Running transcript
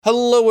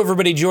Hello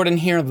everybody, Jordan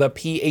here, the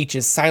PH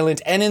is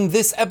silent, and in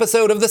this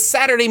episode of the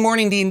Saturday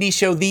Morning D&D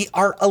Show,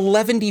 our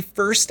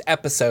 11st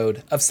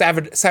episode of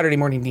Saturday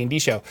Morning D&D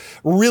Show.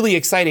 Really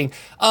exciting.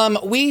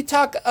 We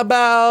talk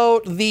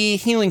about the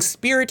Healing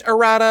Spirit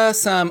errata,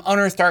 some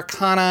Unearthed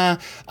Arcana,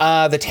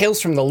 the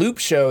Tales from the Loop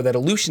show that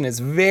Aleutian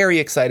is very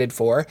excited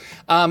for,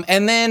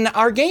 and then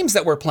our games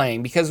that we're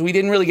playing, because we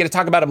didn't really get to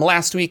talk about them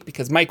last week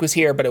because Mike was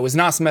here, but it was an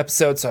awesome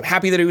episode, so I'm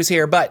happy that he was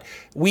here, but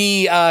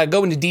we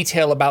go into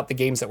detail about the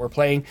games that we're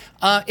playing.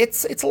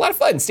 It's a lot of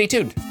fun. Stay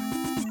tuned.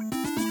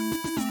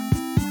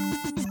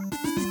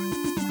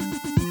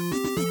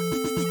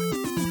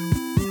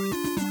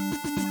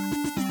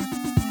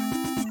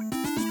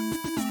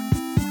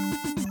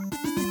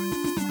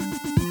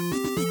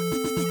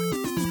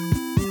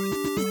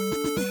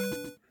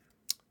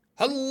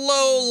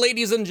 Hello,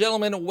 ladies and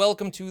gentlemen.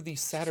 Welcome to the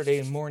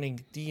Saturday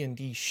Morning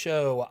D&D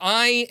Show.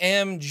 I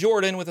am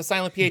Jordan with a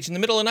silent PH in the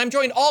middle, and I'm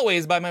joined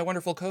always by my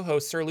wonderful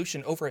co-host, Sir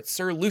Lucian, over at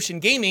Sir Lucian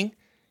Gaming.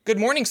 Good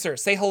morning, sir.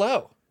 Say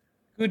hello.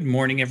 Good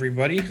morning,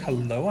 everybody.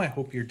 Hello. I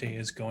hope your day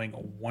is going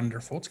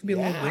wonderful. It's gonna be a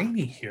little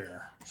rainy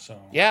here,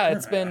 so yeah,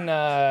 it's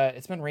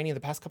been rainy the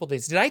past couple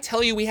days. Did I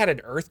tell you we had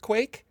an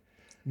earthquake?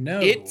 No.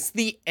 It's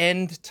the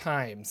end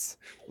times,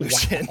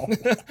 Lucian.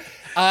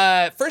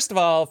 Wow. First of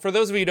all, for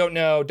those of you who don't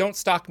know, don't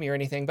stalk me or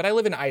anything, but I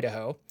live in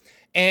Idaho,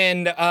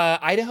 and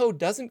Idaho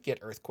doesn't get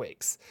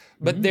earthquakes,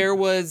 but there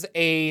was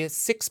a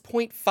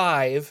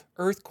 6.5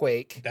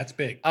 earthquake. That's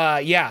big.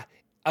 Yeah,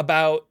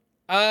 about.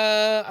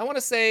 I want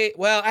to say,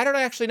 well, I don't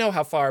actually know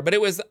how far, but it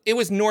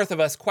was north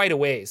of us quite a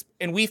ways,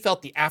 and we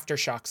felt the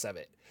aftershocks of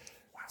it.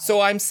 Wow. So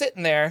I'm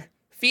sitting there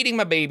feeding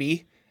my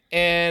baby,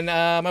 and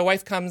my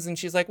wife comes and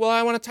she's like, well,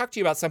 I want to talk to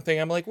you about something.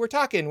 I'm like, we're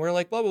talking. We're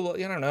like, blah, blah, blah,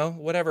 I don't know,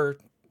 whatever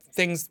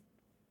things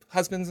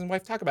husbands and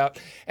wife talk about.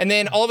 And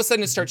then all of a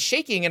sudden it starts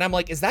shaking, and I'm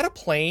like, is that a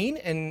plane?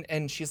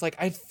 And she's like,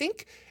 I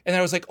think. And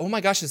I was like, oh my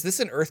gosh, is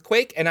this an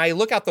earthquake? And I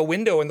look out the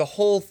window, and the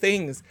whole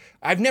thing's,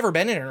 I've never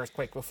been in an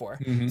earthquake before.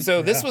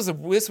 So this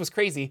was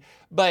crazy.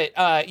 But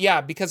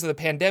yeah, because of the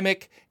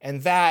pandemic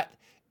and that,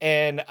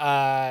 and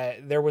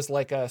there was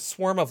like a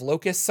swarm of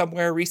locusts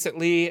somewhere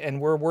recently,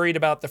 and we're worried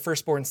about the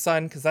firstborn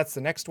son because that's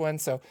the next one.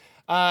 So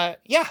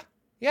yeah,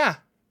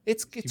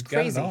 it's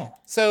crazy.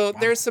 So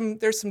there's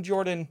some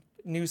Jordan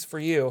news for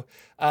you.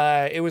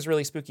 It was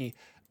really spooky.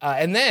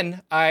 And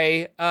then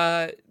I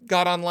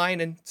got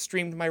online and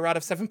streamed my Rod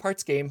of Seven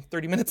Parts game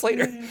 30 minutes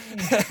later.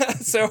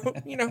 So,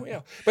 you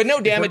know, but no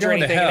damage or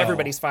anything, and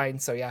everybody's fine.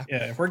 So yeah.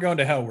 Yeah, if we're going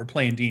to hell, we're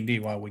playing D&D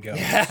while we go.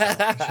 So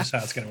that's just how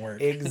it's going to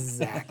work.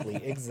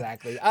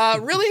 Exactly.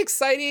 Really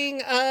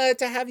exciting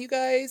to have you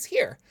guys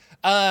here,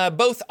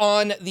 both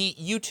on the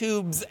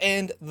YouTubes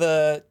and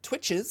the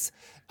Twitches.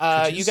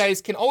 You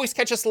guys can always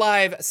catch us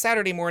live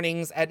Saturday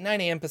mornings at 9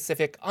 a.m.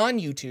 Pacific on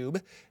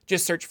YouTube.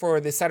 Just search for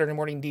the Saturday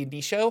Morning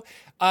D&D Show.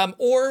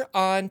 Or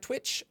on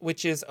Twitch,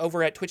 which is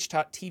over at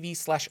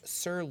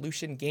twitch.tv/Sir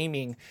Lucian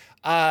Gaming.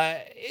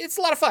 It's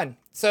a lot of fun.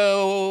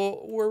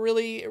 So we're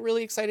really,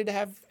 really excited to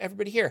have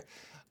everybody here.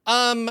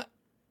 We're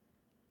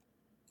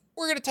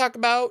going to talk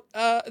about,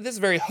 this is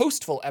a very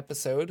hostful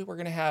episode. We're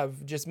going to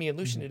have just me and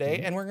Lucian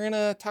today, and we're going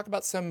to talk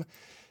about some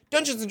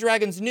Dungeons &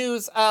 Dragons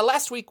news.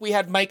 Last week we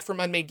had Mike from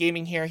Unmade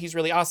Gaming here. He's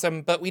really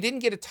awesome, but we didn't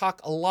get to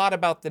talk a lot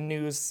about the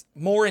news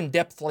more in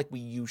depth like we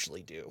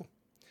usually do.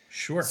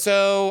 Sure.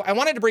 So I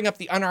wanted to bring up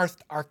the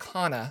Unearthed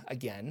Arcana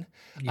again.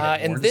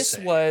 And this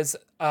was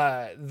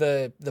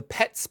the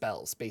pet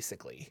spells,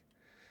 basically.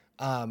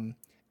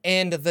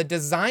 And the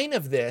design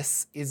of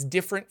this is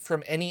different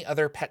from any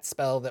other pet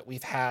spell that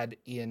we've had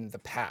in the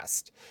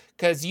past.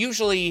 Because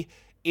usually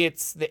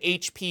it's the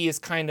HP is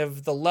kind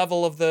of the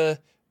level of the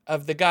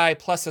guy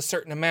plus a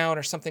certain amount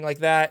or something like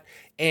that,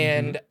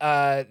 and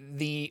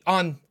the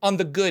on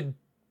the good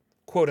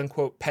quote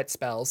unquote pet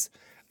spells,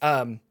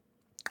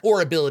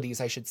 or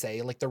abilities, I should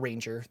say, like the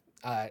ranger,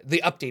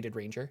 the updated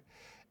ranger,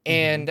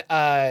 and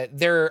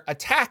their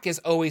attack is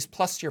always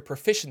plus your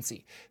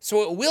proficiency,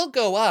 so it will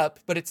go up,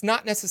 but it's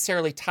not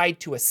necessarily tied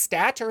to a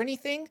stat or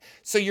anything.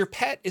 So your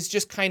pet is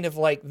just kind of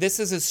like, this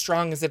is as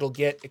strong as it'll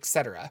get,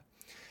 etc.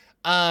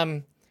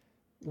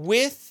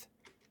 With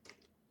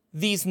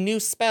these new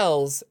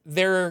spells,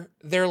 they're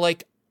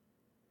like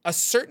a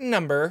certain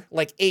number,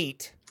 like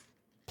 8,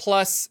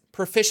 plus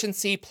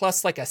proficiency,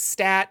 plus like a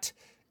stat,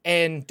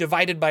 and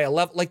divided by a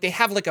level. Like they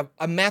have like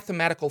a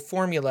mathematical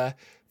formula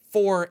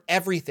for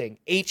everything.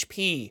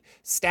 HP,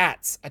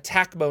 stats,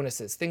 attack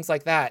bonuses, things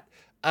like that.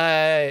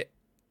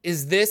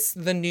 Is this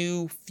the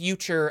new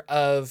future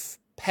of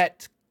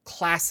pet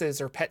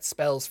classes or pet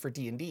spells for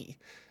D&D,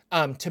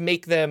 to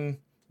make them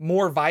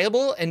more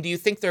viable? And do you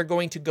think they're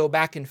going to go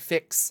back and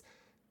fix,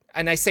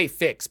 and I say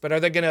fix, but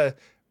are they going to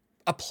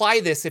apply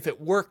this if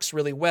it works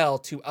really well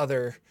to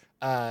other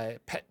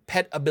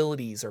pet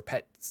abilities or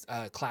pet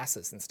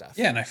classes and stuff?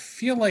 Yeah, and I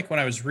feel like when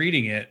I was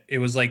reading it, it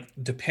was like,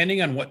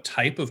 depending on what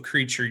type of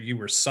creature you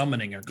were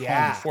summoning or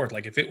calling forth,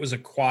 like if it was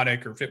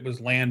aquatic or if it was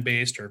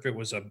land-based or if it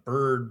was a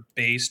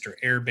bird-based or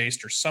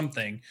air-based or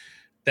something,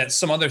 that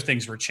some other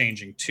things were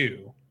changing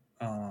too.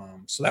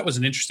 So that was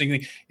an interesting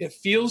thing. It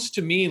feels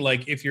to me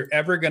like if you're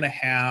ever going to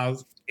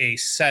have a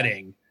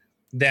setting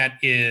that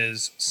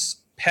is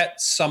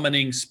pet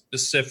summoning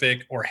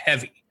specific or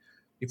heavy,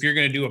 if you're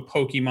going to do a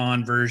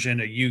Pokemon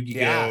version, a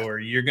Yu-Gi-Oh, or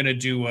you're going to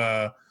do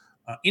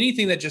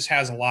anything that just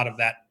has a lot of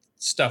that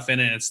stuff in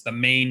it, it's the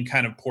main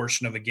kind of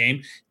portion of a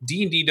game.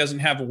 D&D doesn't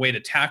have a way to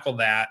tackle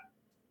that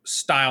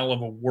style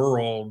of a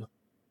world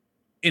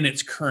in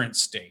its current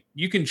state.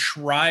 You can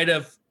try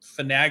to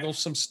finagle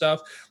some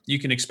stuff. You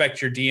can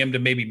expect your DM to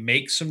maybe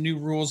make some new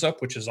rules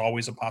up, which is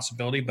always a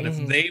possibility. But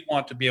if they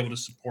want to be able to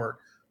support,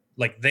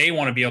 like they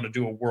want to be able to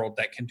do a world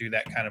that can do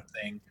that kind of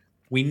thing,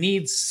 we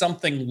need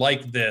something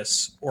like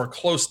this or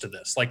close to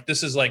this. Like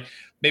this is like,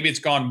 maybe it's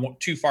gone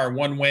too far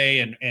one way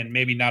and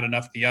maybe not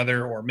enough the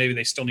other, or maybe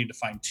they still need to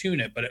fine tune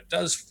it. But it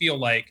does feel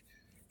like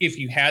if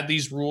you had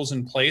these rules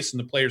in place in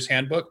the player's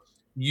handbook,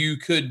 you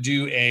could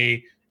do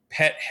a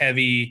pet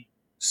heavy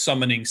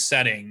summoning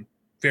setting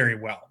very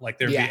well. Like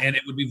there'd be, and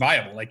it would be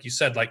viable. Like you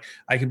said, like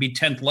I could be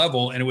 10th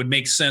level and it would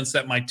make sense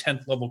that my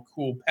 10th level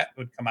cool pet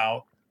would come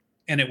out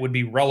and it would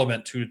be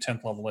relevant to a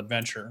 10th level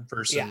adventure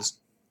versus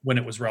when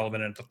it was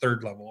relevant at the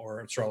 3rd level or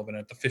it's relevant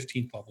at the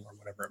 15th level or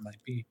whatever it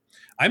might be.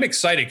 I'm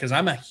excited because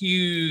I'm a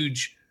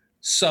huge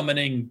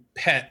summoning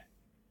pet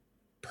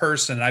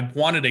person. I've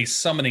wanted a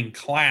summoning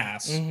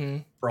class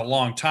for a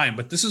long time,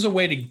 but this is a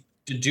way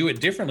to do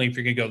it differently if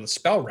you're going to go the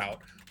spell route,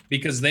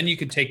 because then you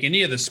could take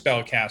any of the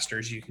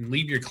spellcasters, you can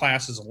leave your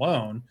classes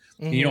alone,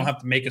 and you don't have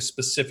to make a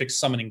specific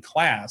summoning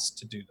class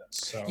to do this.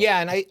 So yeah,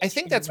 and I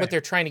think that's what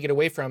they're trying to get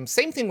away from.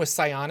 Same thing with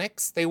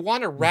psionics. They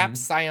want to wrap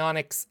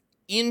psionics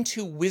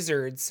into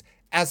wizards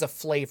as a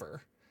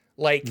flavor,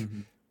 like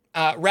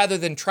rather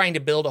than trying to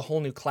build a whole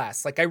new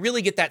class. Like I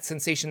really get that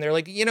sensation. They're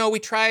like, you know, we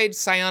tried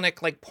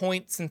psionic like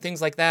points and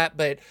things like that,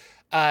 but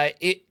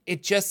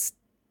it just,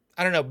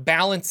 I don't know,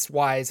 balance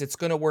wise, it's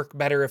going to work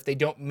better if they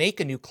don't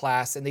make a new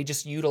class and they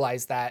just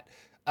utilize that,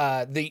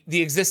 the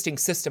existing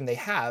system they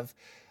have.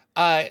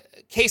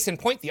 Case in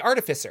point, the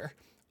Artificer.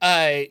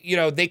 You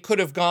know, they could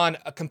have gone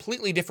a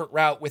completely different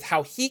route with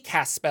how he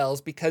casts spells,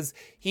 because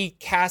they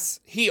cast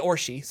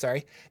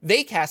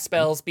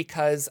spells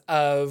because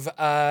of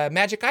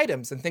magic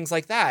items and things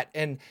like that.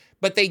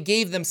 But they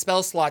gave them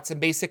spell slots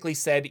and basically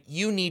said,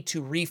 you need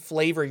to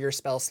reflavor your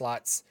spell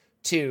slots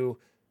to,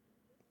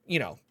 you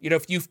know,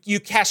 if you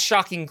cast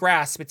Shocking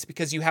Grasp, it's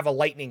because you have a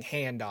lightning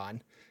hand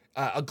on,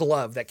 a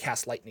glove that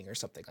casts lightning or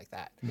something like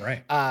that.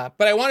 Right.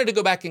 But I wanted to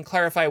go back and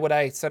clarify what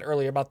I said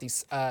earlier about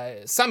these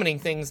summoning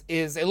things.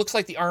 Is it looks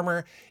like the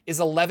armor is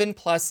 11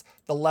 plus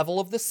the level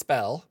of the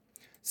spell.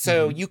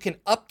 So you can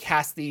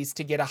upcast these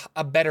to get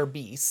a better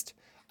beast.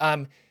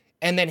 And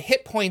then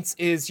hit points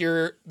is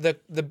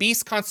the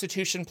beast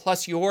constitution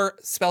plus your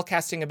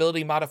spellcasting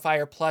ability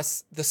modifier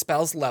plus the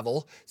spell's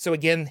level. So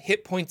again,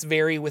 hit points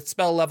vary with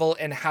spell level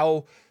and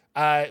how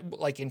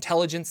like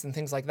intelligence and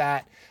things like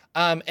that.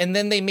 And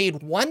then they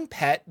made one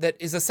pet that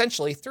is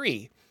essentially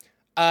 3.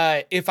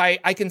 If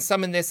I can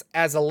summon this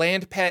as a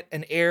land pet,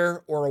 an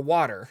air, or a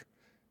water,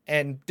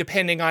 and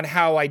depending on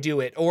how I do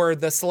it, or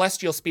the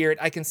celestial spirit,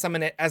 I can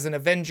summon it as an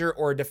avenger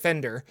or a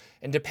defender,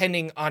 and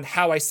depending on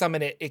how I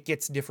summon it, it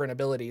gets different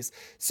abilities.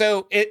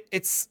 So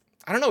it's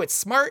I don't know, it's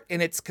smart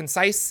and it's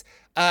concise,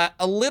 a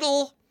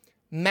little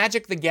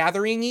Magic the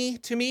Gathering-y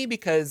to me,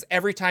 because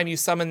every time you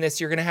summon this,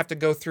 you're going to have to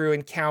go through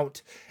and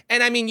count.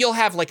 And I mean, you'll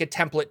have like a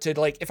template to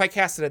like, if I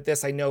cast it at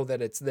this, I know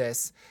that it's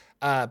this.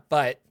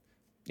 But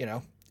you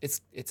know,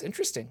 it's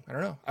interesting. I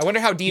don't know. I wonder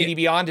how D&D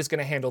Beyond is going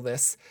to handle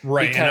this.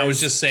 Right. Because, and I was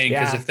just saying,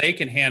 because if they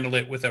can handle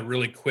it with a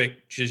really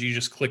quick, you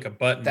just click a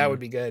button. That would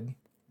be good.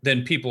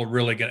 Then people are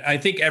really good. I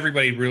think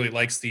everybody really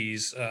likes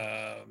these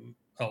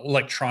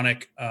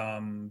electronic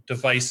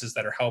devices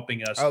that are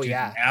helping us do the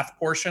math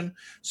portion.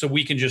 So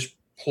we can just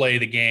play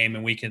the game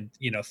and we can,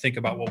 think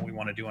about what we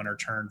want to do on our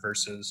turn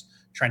versus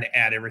trying to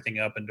add everything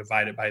up and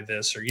divide it by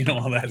this or,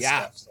 all that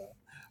stuff. So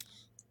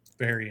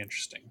very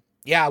interesting.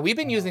 Yeah, we've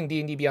been using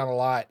D&D Beyond a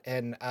lot,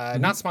 and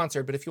not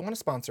sponsored, but if you want to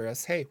sponsor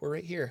us, hey, we're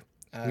right here.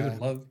 We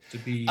would love to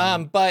be.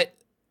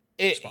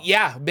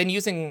 Been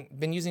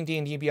using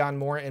D&D Beyond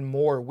more and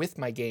more with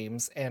my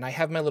games, and I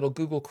have my little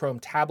Google Chrome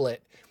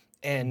tablet,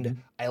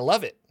 and I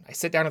love it. I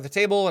sit down at the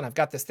table, and I've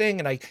got this thing,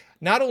 and I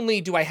not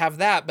only do I have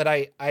that, but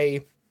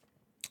I'm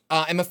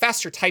a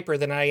faster typer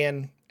than I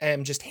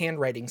am just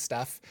handwriting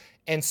stuff.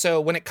 And so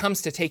when it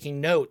comes to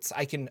taking notes,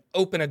 I can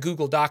open a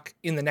Google Doc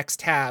in the next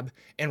tab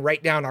and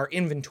write down our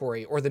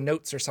inventory or the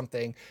notes or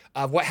something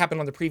of what happened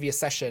on the previous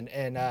session.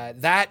 And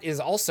that is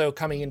also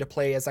coming into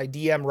play as I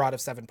DM Rod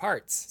of Seven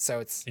Parts. So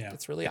it's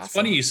really awesome. It's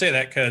funny you say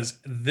that, because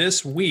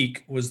this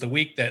week was the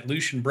week that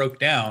Lucian broke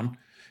down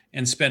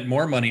and spent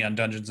more money on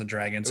Dungeons and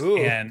Dragons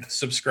and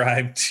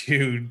subscribed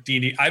to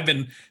D&D. I've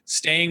been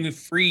staying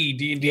free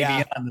D&D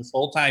Beyond this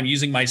whole time,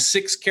 using my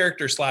 6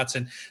 character slots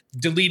and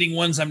deleting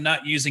ones I'm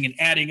not using and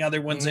adding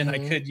other ones in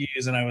I could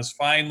use. And I was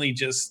finally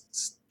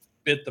just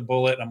bit the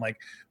bullet. I'm like,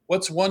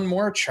 what's one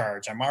more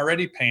charge? I'm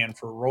already paying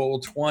for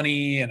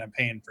Roll20 and I'm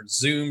paying for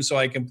Zoom so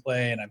I can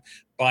play, and I'm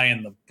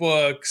buying the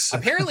books.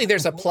 Apparently,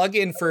 there's a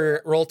plugin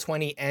for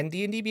Roll20 and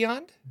D&D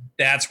Beyond.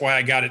 That's why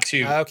I got it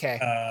too. Okay.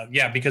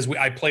 Yeah, because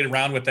I played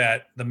around with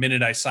that the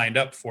minute I signed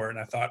up for it, and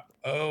I thought,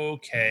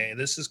 okay,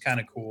 this is kind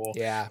of cool.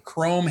 Yeah.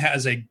 Chrome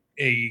has a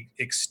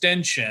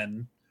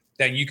extension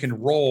that you can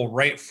roll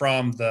right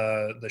from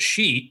the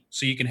sheet,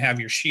 so you can have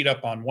your sheet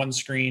up on one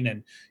screen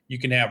and you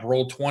can have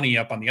Roll20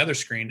 up on the other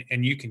screen,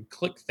 and you can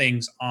click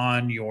things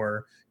on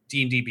your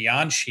D&D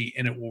Beyond sheet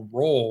and it will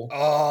roll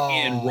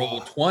in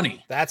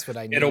Roll20. That's what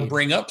I need. It'll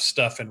bring up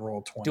stuff in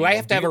Roll20. Do I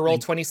have to have a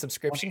Roll20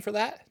 subscription for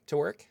that to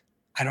work?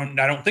 I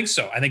don't think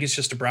so. I think it's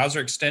just a browser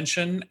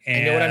extension.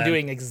 And I know what I'm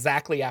doing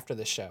exactly after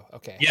this show.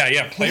 Okay.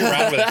 Yeah. Play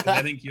around with it.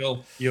 I think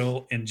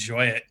you'll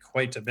enjoy it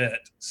quite a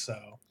bit. So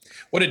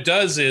what it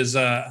does is,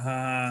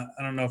 I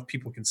don't know if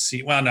people can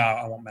see. Well, no,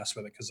 I won't mess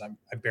with it because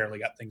I barely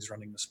got things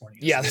running this morning.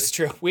 Yeah, that's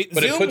true. But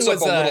Zoom it puts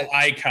up a little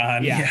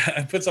icon. Yeah.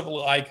 It puts up a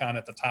little icon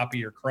at the top of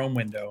your Chrome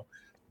window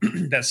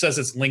that says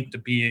it's linked to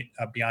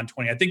Beyond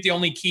 20. I think the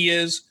only key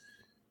is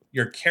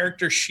your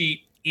character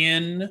sheet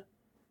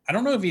I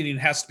don't know if it even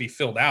has to be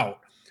filled out,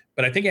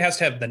 but I think it has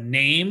to have the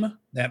name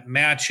that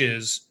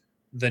matches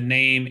the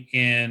name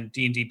in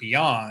D&D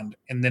Beyond,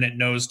 and then it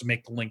knows to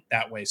make the link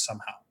that way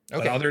somehow.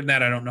 Okay. But other than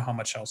that, I don't know how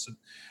much else.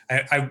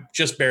 I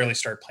just barely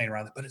started playing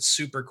around with it, but it's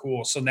super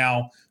cool. So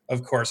now,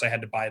 of course, I had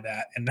to buy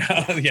that, and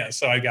now,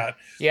 so I got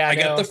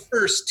the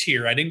first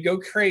tier. I didn't go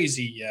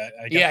crazy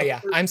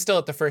yet. I'm still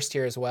at the first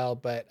tier as well,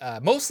 but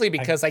mostly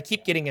because I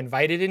keep getting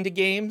invited into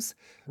games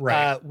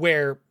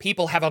where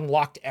people have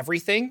unlocked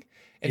everything.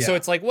 And so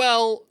it's like,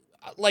 well,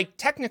 like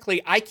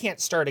technically I can't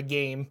start a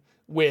game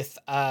with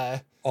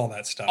all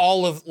that stuff.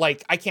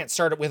 I can't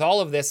start it with all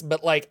of this,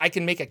 but like I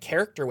can make a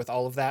character with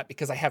all of that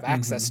because I have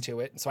access to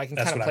it. So I can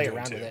kind of play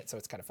around with it. So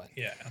it's kind of fun.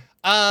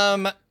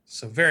 Yeah.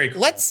 So very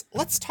cool.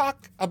 Let's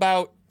talk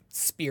about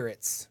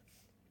spirits.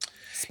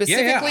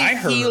 Specifically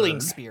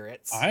healing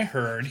spirits. I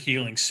heard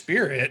healing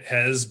spirit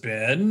has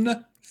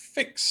been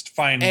fixed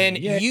finally. And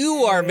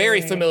you are very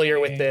familiar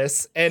with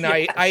this. And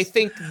I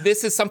think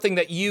this is something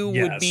that you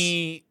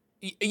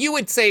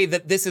would say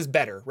that this is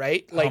better,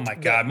 right? Like, oh my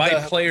God. My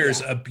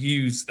players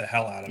abused the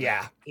hell out of it.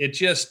 Yeah. It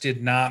just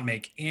did not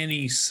make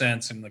any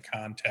sense in the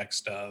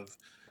context of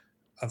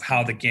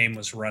how the game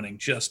was running.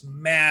 Just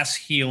mass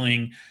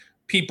healing,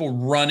 people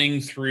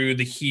running through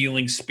the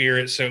healing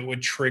spirit so it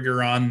would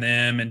trigger on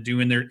them and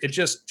it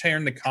just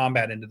turned the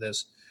combat into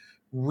this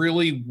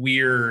really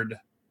weird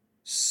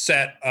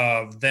set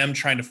of them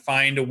trying to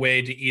find a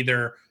way to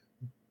either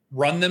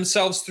run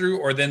themselves through,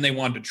 or then they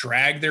wanted to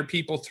drag their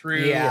people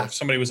through. Or if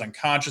somebody was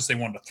unconscious, they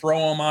wanted to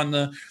throw them on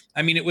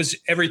it was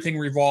everything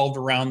revolved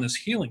around this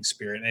healing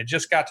spirit. And it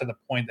just got to the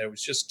point that it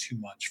was just too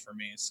much for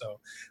me. So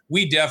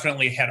we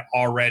definitely had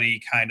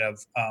already kind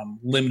of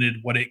limited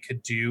what it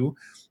could do.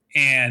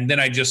 And then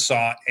I just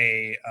saw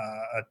a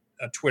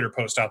Twitter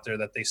post out there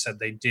that they said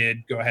they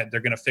did go ahead.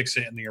 They're going to fix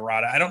it in the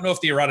errata. I don't know if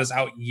the errata is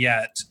out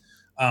yet,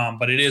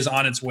 but it is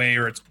on its way,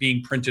 or it's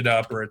being printed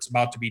up, or it's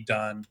about to be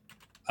done.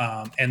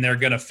 And they're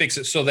going to fix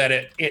it so that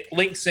it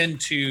links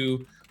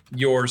into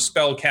your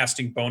spell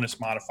casting bonus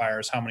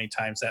modifiers, how many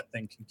times that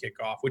thing can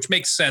kick off, which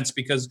makes sense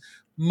because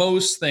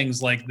most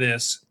things like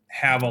this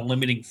have a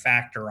limiting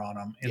factor on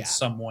them in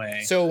some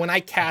way. So when I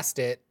cast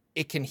it,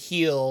 it can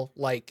heal,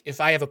 like if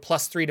I have a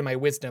 +3 to my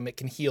wisdom, it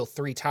can heal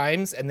 3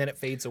 times and then it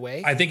fades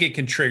away. I think it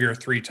can trigger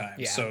 3 times.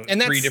 Yeah. So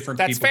and 3 different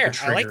people fair. can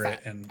trigger I like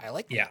that. it. And I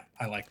like that. Yeah,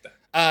 I like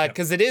that.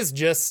 Because it is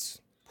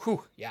just,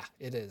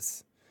 it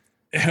is.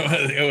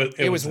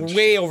 It was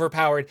way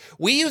overpowered.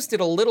 We used it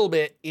a little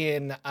bit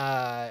in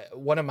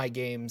one of my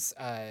games,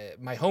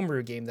 my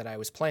homebrew game that I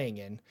was playing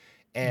in,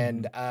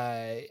 and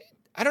I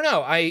don't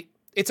know.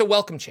 It's a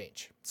welcome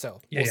change.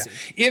 So we'll see.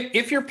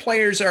 If your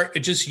players are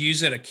just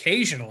use it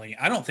occasionally,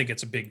 I don't think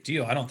it's a big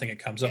deal. I don't think it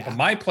comes up. But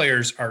my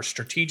players are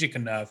strategic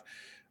enough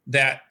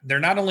that they're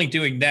not only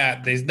doing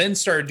that, they then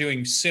started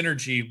doing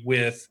synergy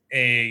with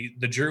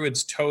the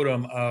druid's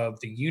totem of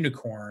the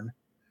unicorn,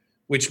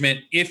 which meant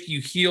if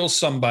you heal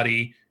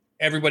somebody,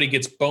 everybody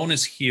gets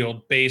bonus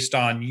healed based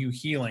on you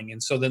healing.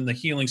 And so then the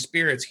healing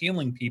spirit's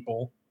healing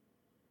people,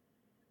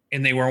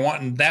 and they were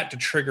wanting that to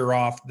trigger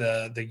off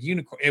the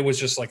unicorn. It was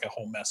just like a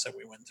whole mess that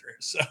we went through.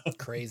 So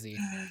crazy.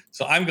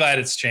 So I'm glad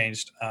it's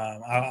changed.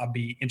 I'll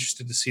be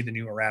interested to see the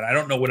new errata. I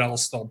don't know what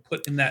else they'll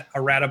put in that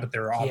errata, but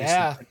they're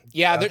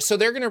obviously so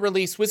they're going to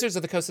release, Wizards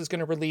of the Coast is going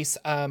to release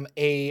and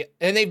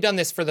they've done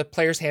this for the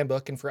Player's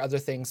Handbook and for other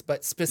things,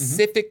 but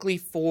specifically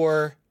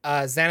for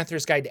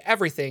Xanathar's Guide to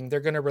Everything, they're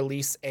going to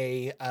release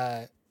a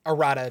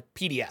errata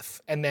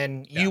PDF, and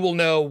then you will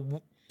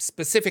know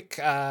specific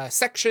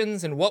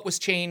sections and what was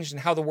changed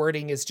and how the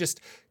wording is just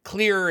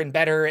clearer and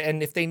better.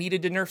 And if they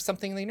needed to nerf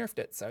something, they nerfed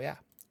it. So yeah.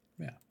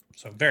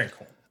 So very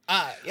cool.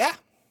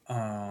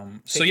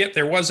 So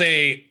there was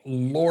a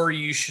lore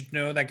you should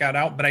know that got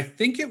out, but I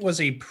think it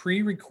was a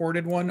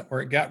pre-recorded one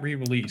or it got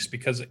re-released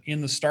because in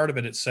the start of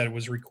it, it said it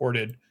was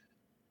recorded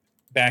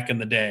back in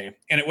the day,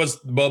 and it was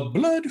the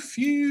Blood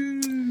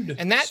Feud.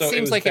 And that So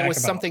seems like it was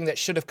back about something that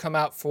should have come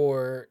out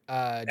for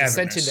Descent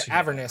Avernus, into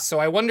Avernus. So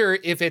I wonder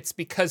if it's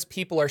because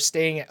people are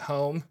staying at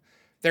home.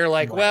 They're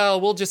like, Right.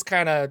 well, we'll just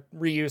kind of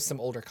reuse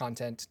some older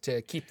content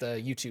to keep the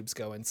YouTubes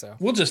going. So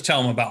We'll just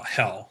tell them about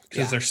hell because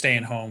Yeah. they're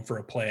staying home for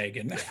a plague,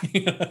 and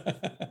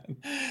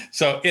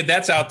so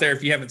that's out there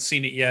if you haven't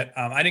seen it yet.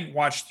 I didn't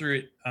watch through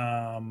it,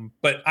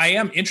 but I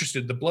am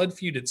interested. The Blood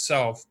Feud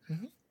itself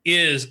Mhm.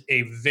 is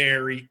a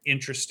very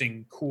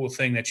interesting, cool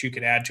thing that you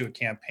could add to a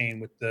campaign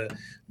with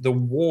the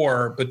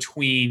war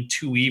between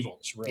two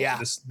evils. Really,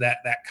 Yeah.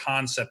 that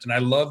concept, and I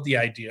love the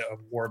idea of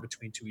war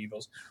between two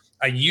evils.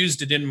 I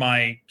used it in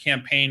my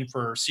campaign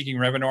for Seeking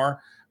Revenor.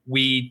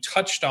 We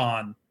touched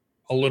on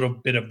a little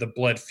bit of the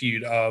Blood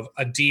Feud of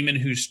a demon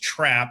who was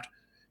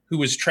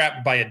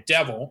trapped by a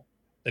devil.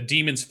 The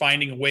demon's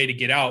finding a way to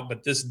get out,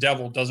 but this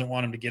devil doesn't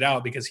want him to get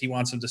out because he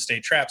wants him to stay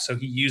trapped. So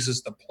he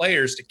uses the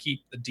players to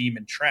keep the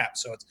demon trapped.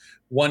 So it's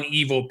one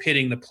evil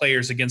pitting the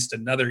players against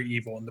another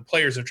evil. And the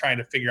players are trying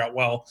to figure out,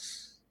 well,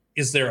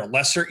 is there a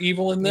lesser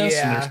evil in this?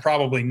 And Yeah. there's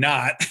probably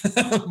not,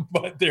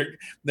 but they're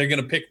going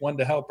to pick one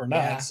to help or not.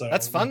 Yeah, So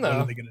that's fun, what though.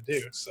 are they going to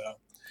do? So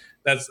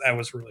that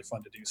was really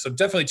fun to do. So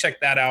definitely check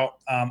that out.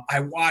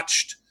 I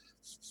watched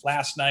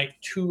last night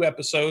 2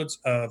 episodes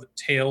of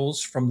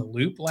Tales from the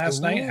Loop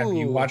last night. Have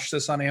you Ooh. watched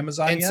this on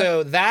Amazon and yet?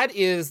 so that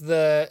is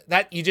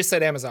that you just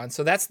said Amazon.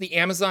 So that's the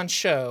Amazon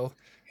show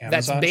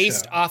that's Amazon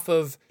based show. off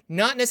of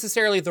not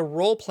necessarily the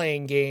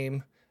role-playing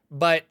game,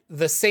 but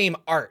the same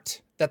art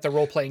that the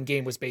role-playing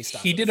game was based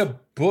off He of. did a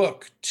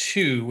book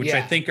too, which I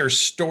Yeah. think are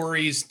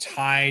stories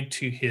tied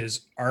to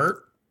his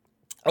art.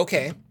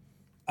 Okay.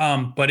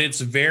 But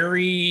it's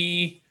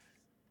very.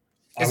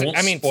 Is I it, won't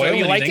I mean, spoil so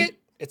you like anything. it?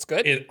 It's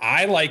good?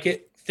 I like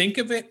it. Think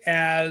of it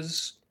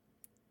as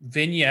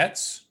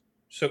vignettes.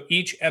 So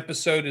each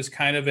episode is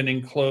kind of an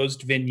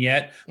enclosed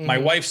vignette. My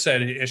Mhm. wife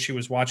said as she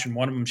was watching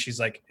one of them, she's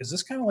like, "Is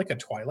this kind of like a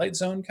Twilight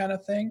Zone kind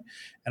of thing?"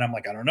 And I'm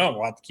like, "I don't know.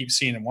 We'll have to keep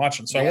seeing and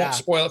watching." So I Yeah. won't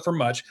spoil it for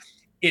much.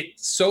 It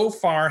so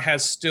far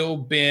has still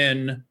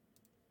been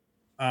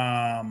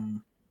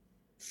from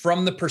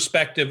the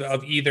perspective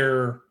of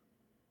either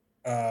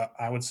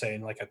I would say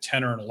like a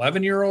 10 or an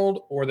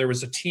 11-year-old, or there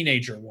was a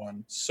teenager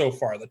one so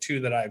far, the 2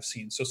 that I've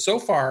seen. So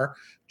far,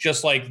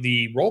 just like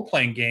the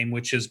role-playing game,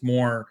 which is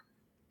more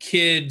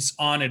kids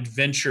on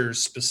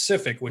adventures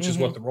specific, which is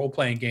what the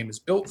role-playing game is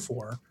built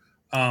for,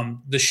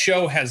 the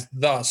show has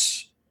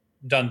thus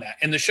done that.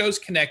 And the show's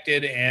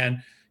connected,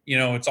 and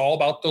it's all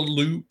about the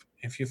loop.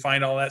 If you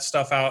find all that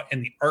stuff out,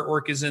 and the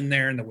artwork is in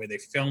there, and the way they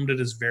filmed it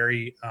is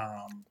very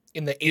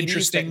In the 80s that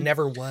interesting.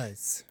 never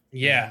was.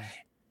 yeah.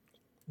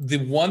 The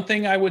one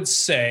thing I would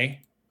say,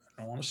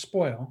 I don't want to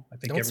spoil. I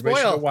think Don't everybody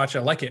spoil. should go watch it.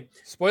 I like it.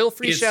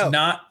 Spoil-free show.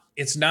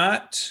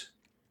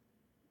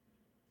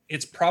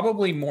 It's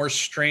probably more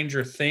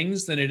Stranger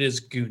Things than it is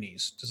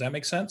Goonies. Does that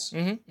make sense?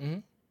 Mm-hmm.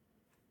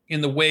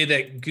 In the way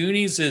that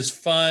Goonies is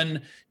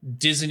fun,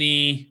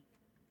 Disney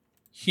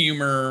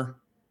humor.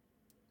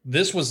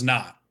 This was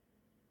not.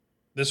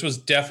 This was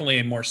definitely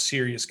a more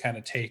serious kind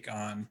of take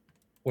on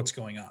what's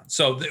going on.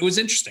 So it was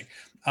interesting.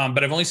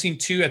 But I've only seen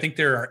 2. I think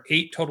there are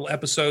 8 total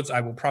episodes.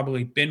 I will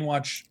probably binge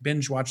watch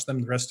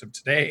them the rest of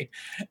today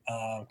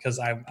because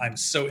I'm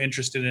so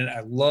interested in it.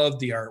 I love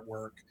the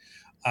artwork.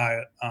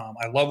 I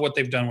love what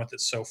they've done with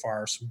it so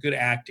far. Some good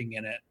acting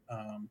in it.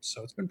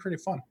 So it's been pretty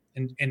fun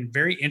and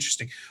very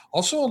interesting.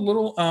 Also a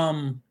little.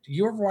 Do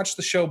you ever watch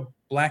the show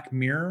Black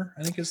Mirror?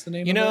 I think is the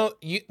name. of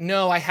it?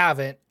 No, I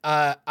haven't.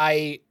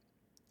 I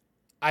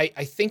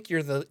think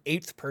you're the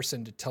 8th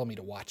person to tell me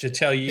to watch To it.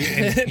 tell you,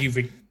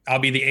 and I'll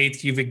be the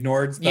 8th you've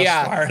ignored thus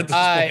far at this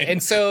point.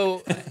 And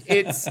so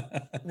it's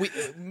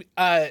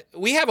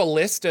we have a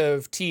list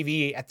of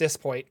TV at this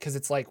point because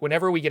it's like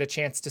whenever we get a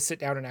chance to sit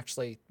down and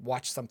actually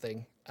watch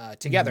something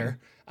together,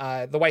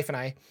 the wife and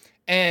I,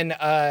 and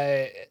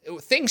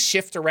things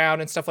shift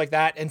around and stuff like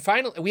that. And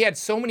finally, we had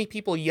so many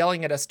people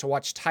yelling at us to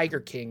watch Tiger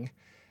King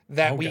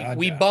that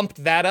we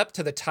bumped that up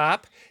to the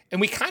top, and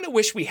we kind of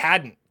wish we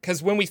hadn't.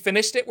 Because when we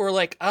finished it, we're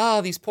like, oh,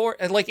 these poor,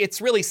 like,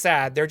 it's really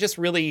sad. They're just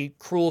really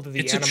cruel to the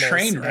animals. It's a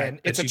train wreck.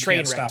 And it's a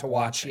train wreck to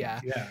watch. Watching.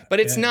 Yeah. But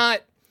it's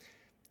not,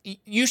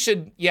 you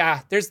should,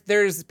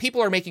 there's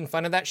people are making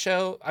fun of that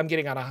show. I'm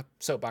getting on a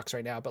soapbox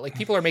right now, but like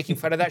people are making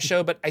fun of that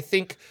show. But I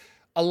think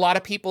a lot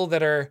of people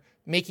that are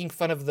making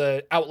fun of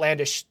the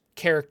outlandish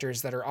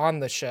characters that are on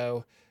the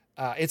show,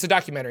 it's a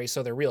documentary,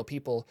 so they're real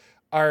people,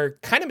 are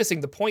kind of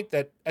missing the point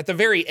that at the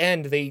very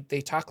end, they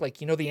talk like,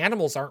 the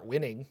animals aren't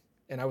winning.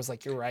 And I was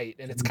like, you're right.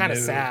 And it's kind of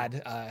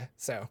sad.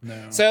 So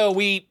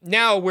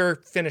we're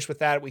finished with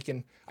that.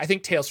 I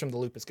think Tales from the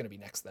Loop is going to be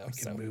next though. We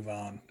can move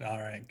on. All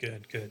right,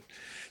 good.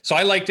 So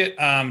I liked it.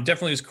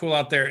 Definitely was cool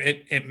out there.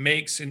 It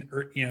makes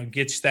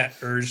gets that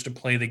urge to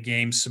play the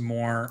game some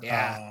more.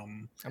 Yeah.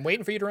 I'm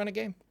waiting for you to run a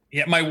game.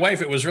 Yeah, my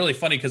wife, it was really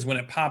funny because when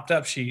it popped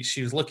up, she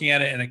was looking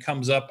at it and it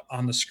comes up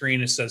on the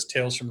screen. It says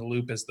Tales from the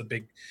Loop as the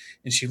big,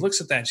 and she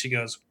looks at that and she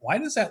goes, "Why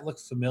does that look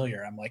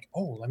familiar?" I'm like,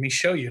 "Oh, let me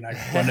show you." And I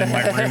run in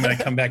my room and I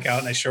come back out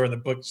and I show her the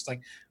book. She's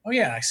like, "Oh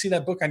yeah, I see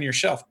that book on your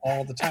shelf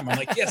all the time." I'm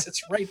like, "Yes,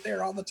 it's right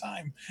there all the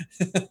time."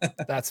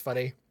 That's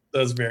funny. That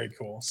was very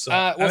cool. So,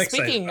 well,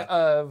 speaking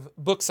of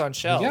books on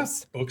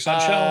shelves, books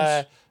on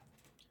shelves.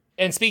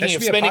 And speaking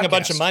of spending a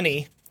bunch of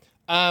money,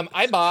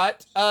 I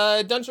bought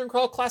Dungeon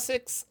Crawl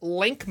Classics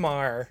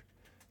Lankmar,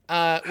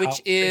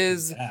 which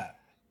is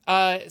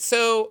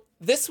so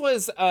this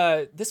was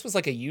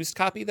like a used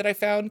copy that I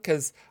found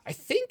because I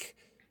think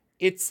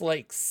it's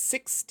like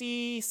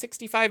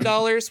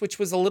 $65, which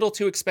was a little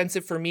too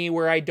expensive for me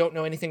where I don't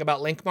know anything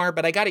about Lankmar,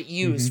 but I got it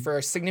used for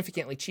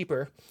significantly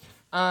cheaper.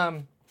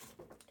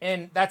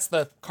 And that's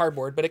the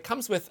cardboard, but it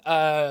comes with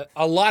a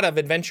lot of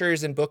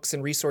adventures and books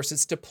and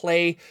resources to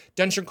play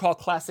Dungeon Crawl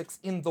Classics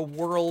in the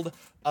world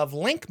of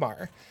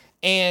Lankmar.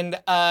 And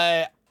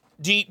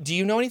do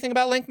you know anything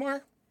about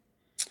Lankmar?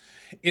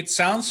 It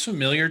sounds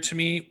familiar to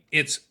me.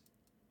 It's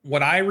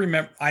what I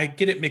remember. I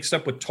get it mixed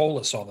up with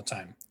Ptolus all the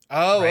time.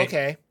 Oh, right?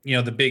 Okay. You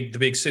know, the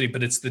big city,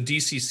 but it's the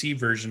DCC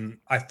version.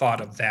 I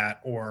thought of that,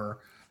 or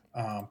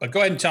but go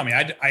ahead and tell me.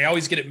 I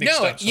always get it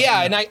mixed up. So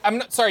yeah, and I'm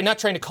not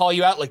trying to call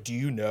you out. Like, do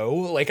you know?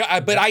 Like,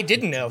 but I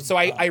didn't know, so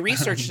I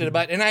researched it a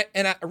bunch, and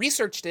I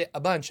researched it a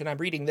bunch, and I'm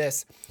reading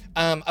this.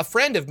 A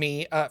friend of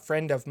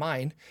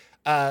mine,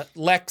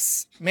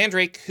 Lex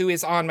Mandrake, who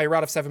is on my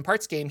Rod of Seven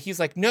Parts game, he's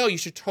like, no, you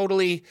should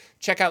totally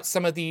check out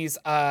some of these.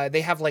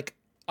 They have like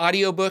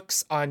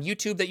audiobooks on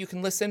YouTube that you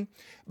can listen.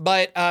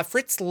 But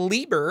Fritz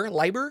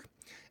Leiber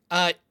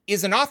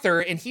is an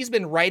author, and he's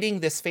been writing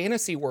this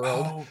fantasy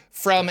world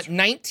from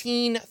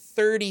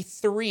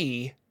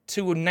 1933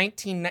 to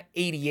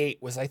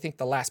 1988 was, I think,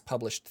 the last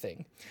published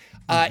thing.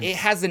 It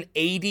has an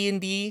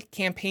AD&D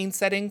campaign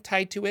setting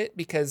tied to it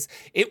because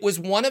it was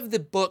one of the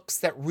books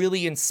that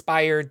really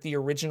inspired the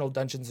original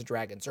Dungeons &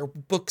 Dragons, or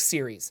book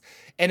series.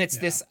 And it's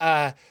this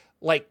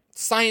like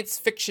science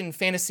fiction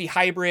fantasy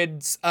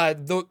hybrids.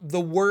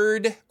 The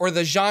word or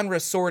the genre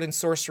sword and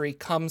sorcery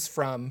comes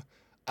from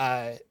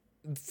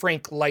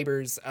Frank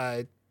Leiber's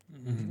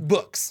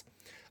books.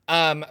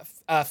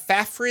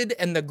 Fafrid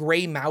and the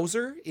Grey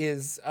Mouser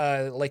is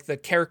like the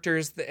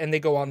characters, and they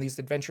go on these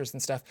adventures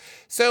and stuff.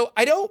 So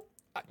I don't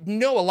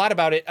know a lot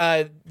about it.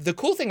 The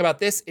cool thing about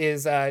this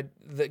is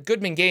the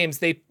Goodman Games,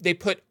 they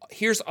put,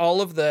 here's all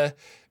of the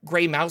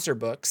Grey Mouser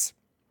books.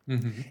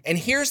 And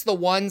here's the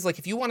ones, like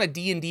if you want a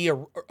D&D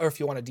or if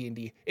you want a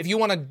D&D, if you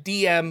want to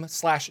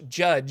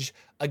DM/judge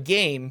a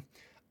game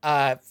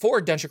for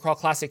Dungeon Crawl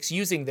Classics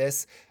using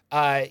this,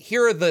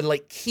 here are the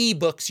like key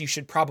books you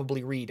should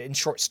probably read in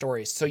short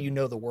stories so you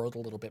know the world a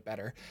little bit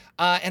better.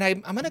 And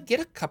I'm going to get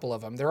a couple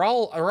of them. They're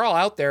all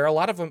out there. A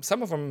lot of them,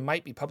 some of them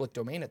might be public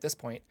domain at this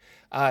point.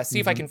 See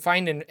if I can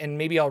find and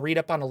maybe I'll read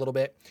up on a little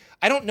bit.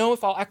 I don't know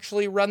if I'll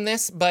actually run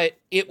this, but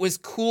it was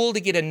cool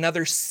to get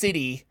another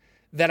city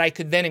that I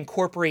could then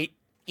incorporate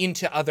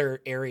into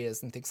other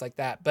areas and things like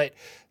that. But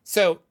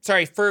so,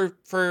 sorry,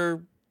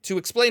 to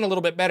explain a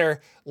little bit better,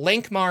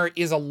 Lankmar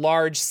is a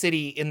large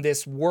city in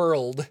this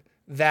world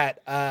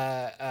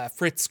that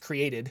Fritz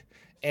created,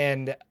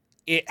 and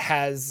it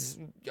has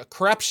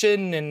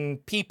corruption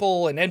and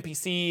people and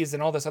NPCs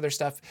and all this other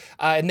stuff.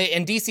 And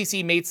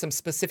DCC made some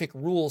specific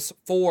rules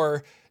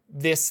for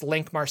this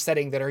Lankmar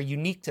setting that are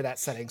unique to that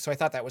setting. So I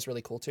thought that was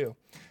really cool too.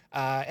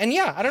 And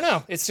yeah, I don't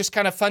know. It's just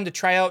kind of fun to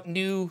try out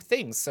new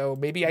things. So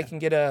maybe I can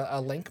get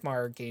a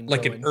Lankmar game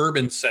like going. An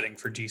urban setting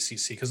for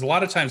DCC. Because a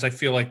lot of times I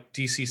feel like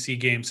DCC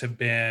games have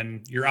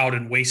been, you're out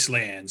in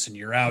wastelands and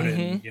you're out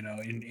in, you know,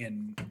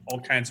 in all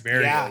kinds of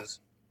areas.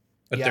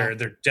 But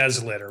they're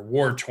desolate or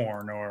war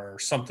torn or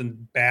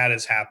something bad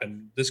has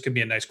happened. This could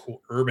be a nice,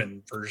 cool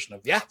urban version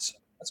of that. So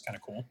that's kind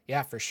of cool.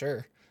 Yeah, for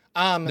sure.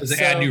 Does it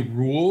add new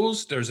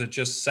rules? Or is it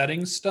just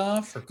setting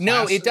stuff? Or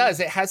no, it does.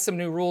 It has some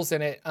new rules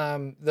in it.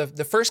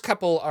 The first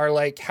couple are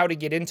like how to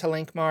get into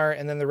Lankmar,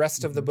 and then the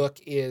rest of the book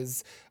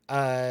is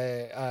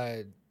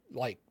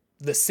like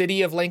the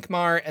city of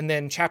Lankmar, and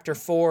then chapter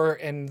 4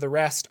 and the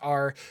rest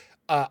are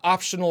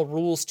optional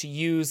rules to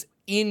use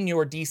in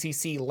your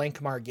DCC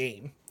Lankmar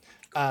game.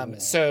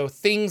 So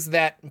things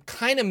that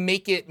kind of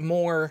make it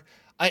more.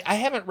 I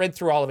haven't read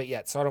through all of it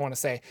yet, so I don't want to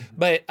say,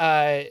 but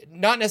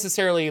not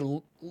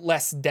necessarily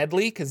less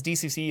deadly, because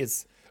DCC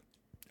is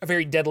a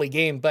very deadly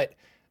game, but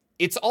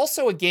it's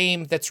also a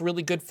game that's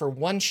really good for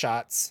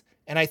one-shots,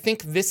 and I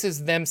think this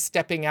is them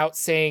stepping out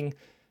saying,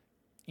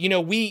 you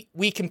know, we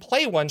can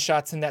play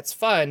one-shots and that's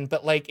fun,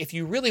 but like if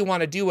you really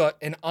want to do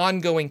an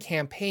ongoing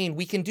campaign,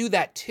 we can do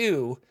that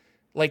too.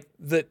 Like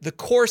the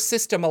core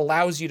system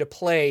allows you to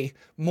play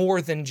more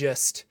than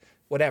just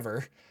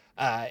whatever.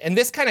 And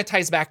this kind of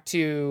ties back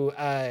to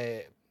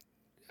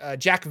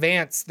Jack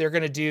Vance, they're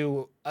going to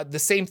do the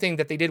same thing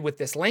that they did with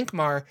this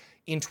Lankmar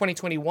in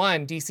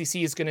 2021.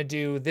 DCC is going to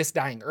do This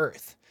Dying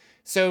Earth.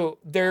 So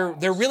they're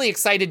really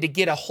excited to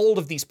get a hold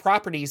of these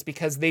properties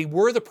because they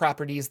were the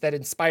properties that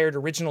inspired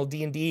original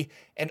D&D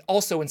and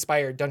also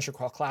inspired Dungeon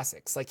Crawl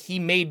Classics. Like, he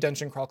made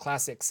Dungeon Crawl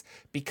Classics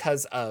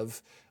because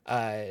of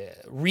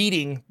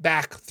reading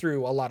back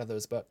through a lot of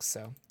those books.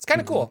 So it's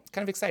kind of cool. It's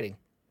kind of exciting.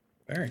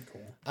 Very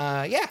cool.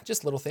 Yeah,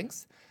 just little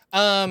things.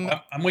 I'm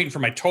waiting for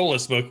my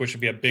Tollus book, which would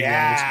be a big one.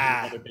 This would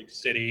be another big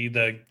city.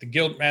 The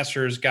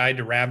Guildmaster's Guide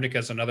to Ravnica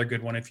is another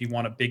good one. If you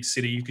want a big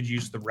city, you could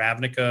use the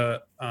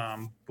Ravnica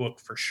book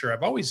for sure.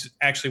 I've always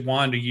actually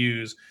wanted to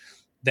use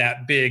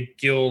that big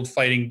guild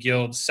fighting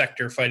guild,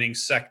 sector fighting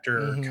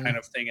sector kind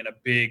of thing in a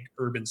big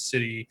urban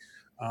city,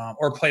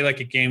 or play like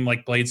a game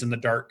like Blades in the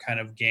Dark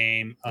kind of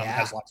game.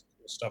 Has lots of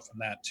cool stuff in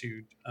that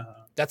too.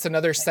 That's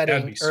another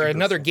setting or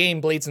another game,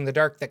 Blades in the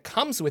Dark, that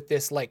comes with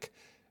this like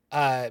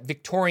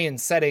Victorian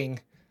setting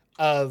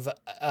of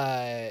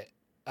blah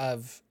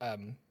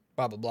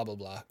blah blah blah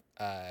blah,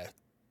 a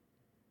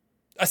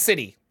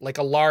city, like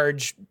a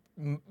large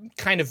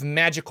kind of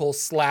magical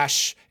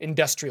 /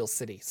 industrial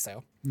city.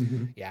 So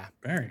yeah,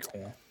 very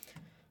cool.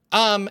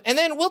 And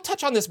then we'll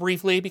touch on this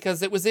briefly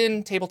because it was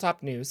in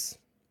tabletop news.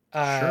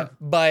 Sure.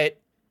 But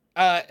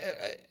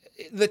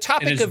the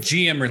topic of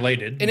GM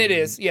related, and it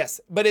is, yes,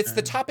 but it's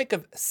the topic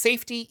of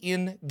safety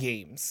in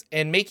games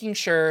and making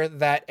sure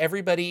that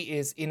everybody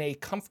is in a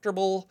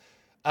comfortable,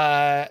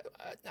 I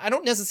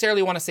don't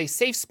necessarily want to say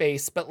safe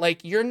space, but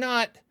like you're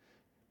not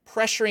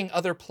pressuring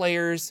other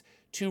players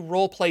to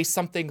role play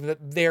something that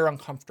they're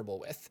uncomfortable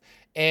with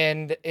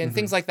and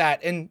things like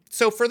that. And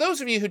so for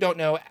those of you who don't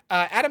know,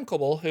 Adam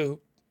Koebel, who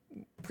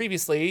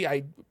previously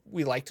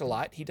we liked a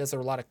lot. He does a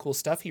lot of cool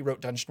stuff. He wrote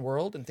Dungeon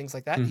World and things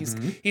like that.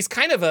 He's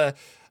kind of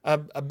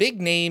a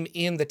big name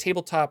in the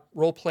tabletop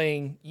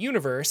role-playing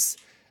universe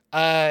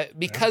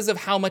because of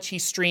how much he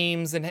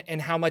streams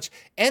and how much,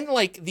 and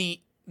like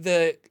the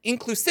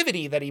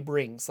inclusivity that he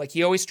brings. Like,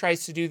 he always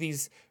tries to do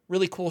these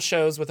really cool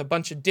shows with a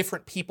bunch of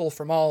different people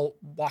from all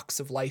walks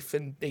of life,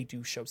 and they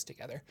do shows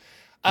together.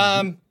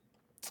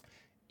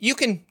 You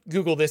can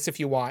Google this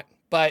if you want,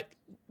 but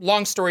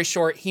long story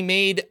short, he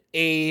made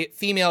a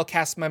female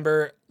cast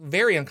member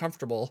very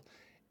uncomfortable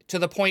to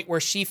the point where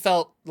she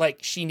felt like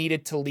she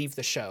needed to leave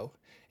the show.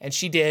 And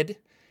she did.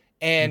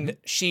 And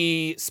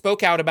she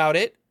spoke out about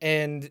it.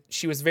 And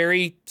she was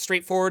very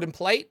straightforward and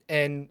polite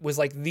and was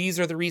like, these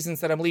are the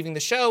reasons that I'm leaving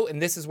the show.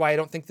 And this is why I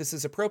don't think this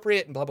is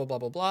appropriate, and blah, blah, blah,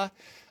 blah, blah.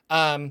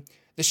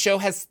 The show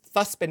has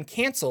thus been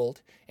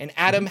canceled. And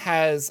Adam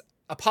has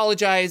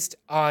apologized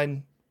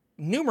on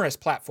numerous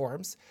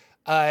platforms.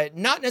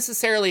 Not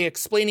necessarily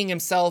explaining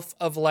himself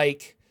of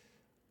like,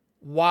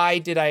 why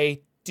did I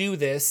do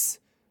this?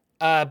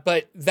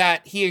 But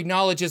that he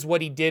acknowledges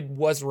what he did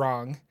was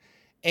wrong.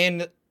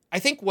 And I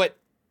think what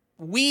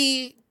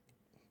we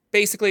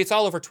basically, it's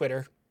all over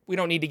Twitter. We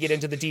don't need to get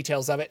into the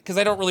details of it because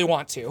I don't really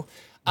want to.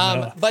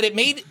 But it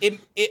made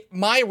it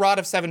my Rod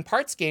of Seven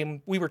Parts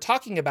game. We were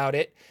talking about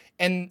it,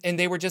 and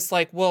they were just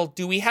like, well,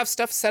 do we have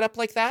stuff set up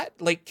like that?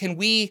 Like, do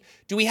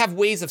we have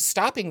ways of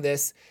stopping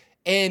this?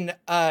 And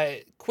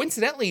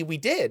coincidentally, we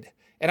did.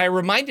 And I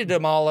reminded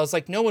them all, I was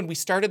like, no, when we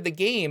started the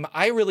game,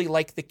 I really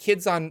like the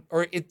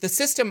the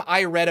system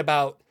I read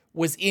about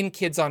was in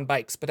Kids on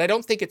Bikes, but I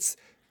don't think it's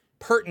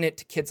pertinent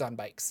to Kids on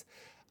Bikes.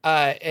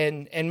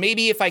 And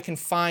maybe if I can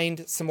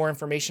find some more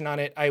information on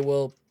it, I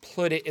will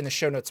put it in the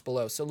show notes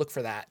below. So look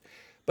for that.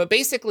 But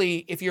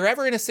basically, if you're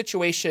ever in a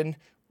situation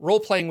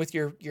role-playing with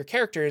your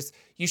characters,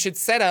 you should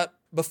set up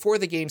before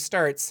the game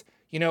starts,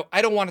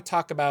 I don't want to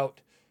talk about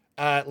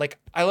like,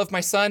 I love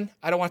my son.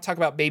 I don't want to talk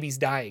about babies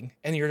dying.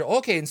 And you're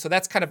okay. And so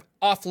that's kind of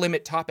off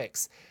limit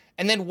topics.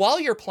 And then while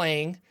you're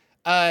playing,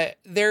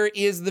 there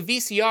is the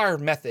VCR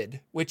method,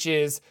 which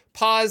is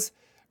pause,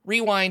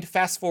 rewind,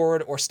 fast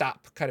forward, or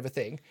stop kind of a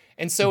thing.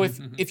 And so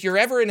if you're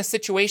ever in a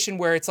situation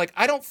where it's like,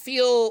 I don't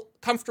feel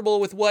comfortable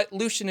with what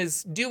Lucian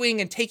is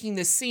doing and taking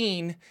this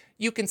scene,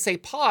 you can say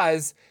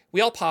pause.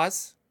 We all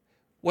pause.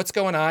 What's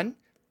going on?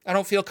 I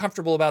don't feel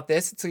comfortable about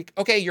this. It's like,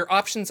 okay, your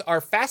options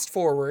are fast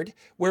forward,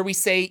 where we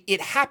say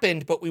it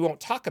happened, but we won't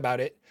talk about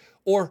it,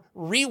 or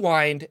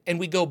rewind and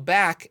we go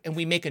back and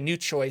we make a new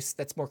choice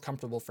that's more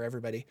comfortable for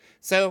everybody.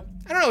 So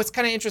I don't know. It's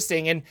kind of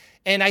interesting.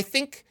 And I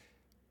think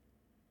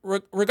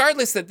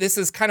regardless that this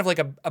is kind of like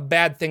a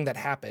bad thing that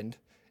happened,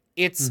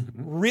 it's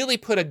really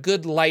put a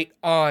good light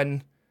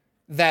on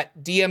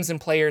that DMs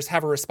and players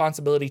have a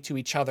responsibility to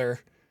each other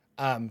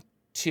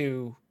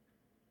to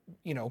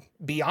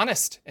be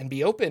honest and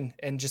be open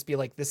and just be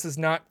like, this is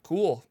not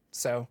cool.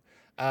 So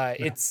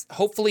it's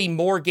hopefully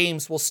more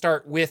games will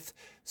start with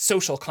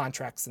social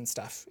contracts and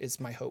stuff is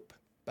my hope.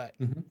 But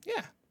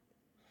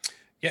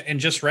yeah. And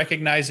just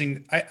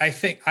recognizing, I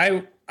think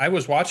I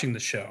was watching the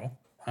show,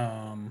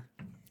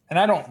 and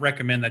I don't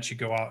recommend that you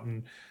go out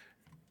and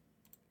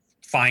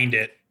find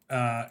it.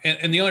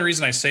 And the only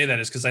reason I say that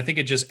is because I think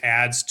it just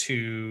adds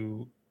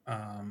to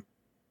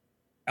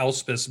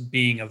Elspeth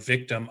being a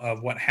victim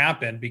of what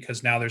happened,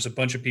 because now there's a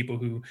bunch of people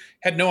who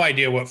had no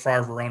idea what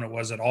Far Verona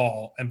was at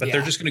all, but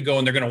they're just going to go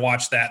and they're going to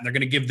watch that and they're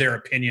going to give their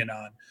opinion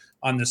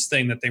on this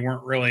thing that they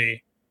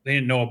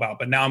didn't know about.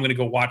 But now I'm going to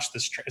go watch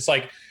this. It's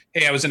like,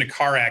 hey, I was in a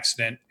car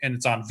accident and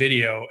it's on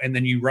video, and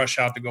then you rush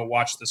out to go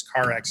watch this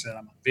car accident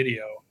on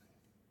video.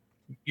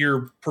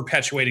 You're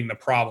perpetuating the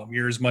problem.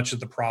 You're as much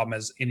of the problem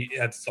as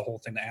that's the whole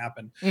thing that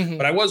happened. Mm-hmm.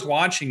 But I was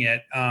watching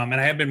it, and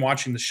I have been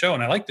watching the show,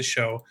 and I like the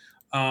show.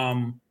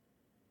 And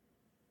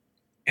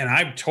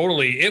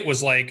it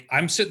was like,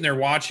 I'm sitting there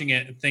watching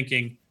it and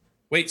thinking,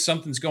 wait,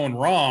 something's going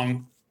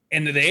wrong.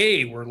 And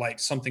they were like,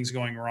 something's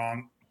going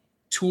wrong.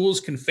 Tools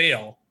can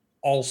fail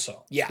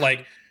also. Yeah.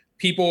 Like,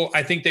 people,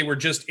 I think they were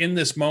just in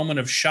this moment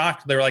of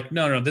shock. They're like,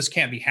 no, this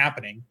can't be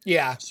happening.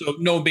 Yeah. So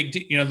no big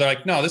deal. They're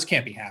like, no, this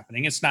can't be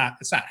happening. It's not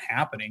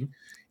happening.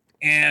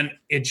 And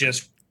it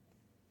just,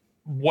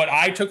 what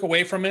I took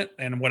away from it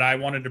and what I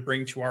wanted to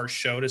bring to our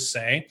show to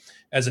say,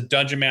 as a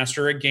dungeon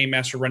master, a game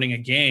master running a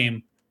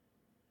game,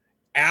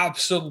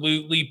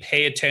 absolutely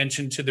pay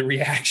attention to the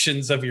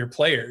reactions of your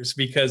players,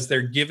 because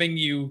they're giving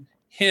you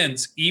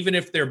hints, even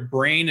if their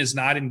brain is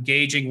not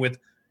engaging with,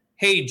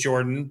 hey,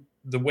 Jordan,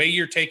 the way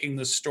you're taking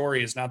this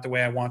story is not the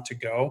way I want to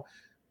go.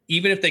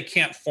 Even if they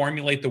can't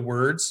formulate the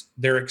words,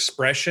 their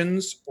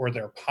expressions or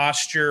their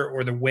posture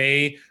or the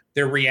way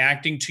they're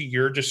reacting to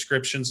your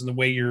descriptions and the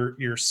way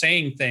you're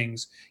saying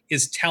things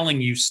is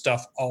telling you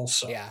stuff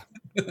also. Yeah.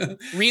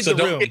 Read the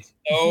room.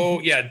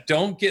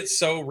 Don't get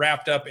so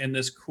wrapped up in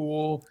this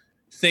cool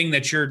thing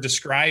that you're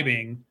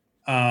describing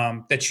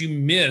that you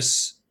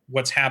miss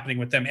what's happening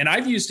with them. And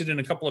I've used it in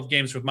a couple of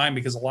games with mine,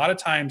 because a lot of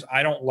times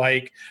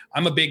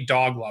I'm a big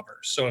dog lover.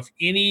 So if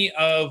any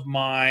of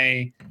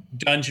my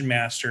dungeon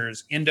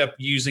masters end up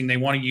they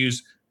want to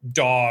use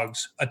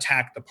dogs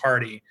attack the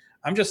party,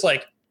 I'm just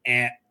like,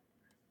 eh.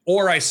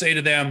 Or I say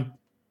to them,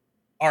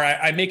 all right,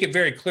 I make it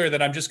very clear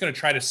that I'm just going to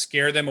try to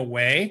scare them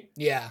away.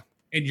 Yeah.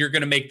 And you're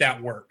going to make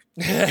that work.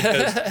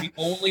 Because the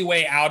only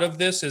way out of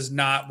this is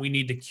not, we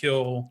need to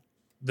kill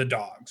the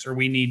dogs, or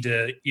we need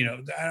to,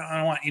 I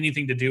don't want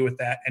anything to do with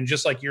that. And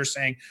just like you're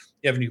saying,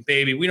 you have a new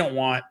baby,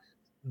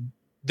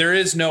 there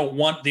is no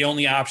one, the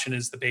only option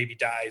is the baby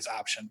dies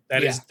option.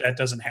 That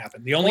doesn't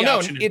happen. The only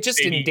option is it's just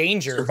in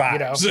danger,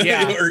 survives,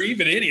 Yeah. or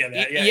even any of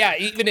that. Yeah,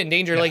 even in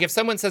danger. Yeah. Like if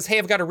someone says, hey,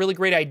 I've got a really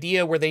great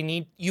idea where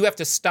you have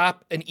to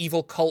stop an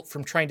evil cult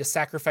from trying to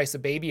sacrifice a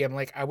baby, I'm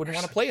like, I wouldn't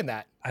want to play in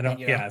that.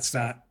 It's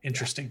not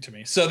interesting to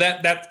me. So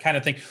that kind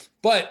of thing.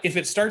 But if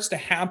it starts to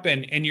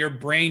happen and your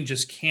brain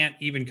just can't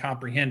even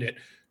comprehend it,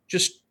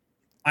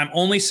 I'm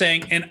only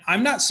saying, and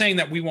I'm not saying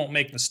that we won't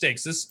make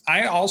mistakes.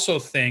 I also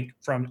think,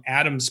 from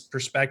Adam's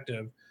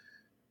perspective,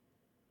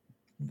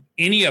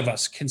 any of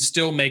us can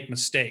still make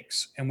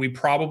mistakes, and we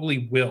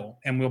probably will.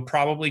 And we'll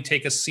probably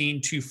take a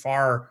scene too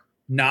far,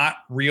 not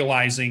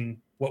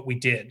realizing what we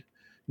did,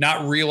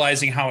 not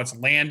realizing how it's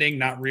landing,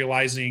 not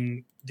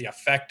realizing the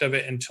effect of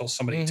it until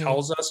somebody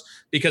tells us,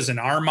 because in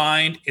our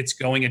mind, it's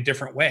going a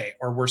different way,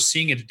 or we're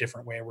seeing it a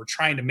different way, or we're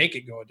trying to make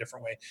it go a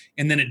different way,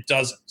 and then it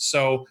doesn't.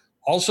 So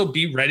also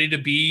be ready to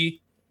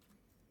be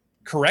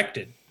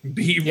corrected.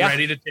 Be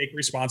ready to take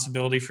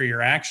responsibility for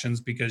your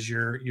actions, because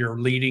you're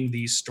leading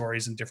these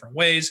stories in different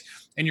ways,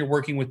 and you're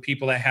working with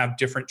people that have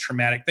different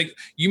traumatic things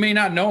you may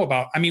not know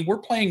about. I mean, we're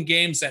playing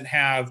games that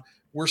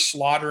we're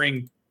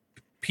slaughtering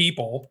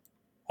people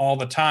all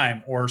the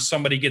time, or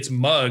somebody gets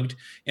mugged.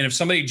 And if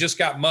somebody just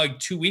got mugged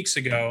 2 weeks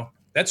ago,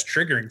 that's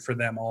triggering for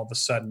them all of a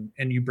sudden.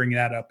 And you bring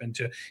that up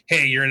into,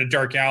 hey, you're in a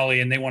dark alley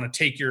and they want to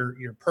take your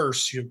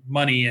purse, your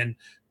money, and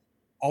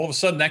all of a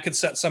sudden that could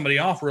set somebody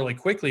off really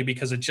quickly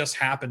because it just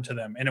happened to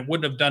them, and it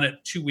wouldn't have done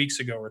it 2 weeks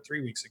ago or 3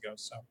 weeks ago.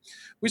 So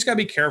we just got to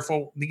be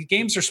careful. The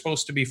games are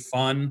supposed to be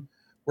fun.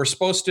 We're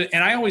supposed to,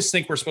 and I always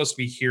think we're supposed to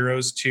be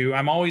heroes too.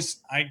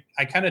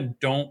 I kind of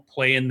don't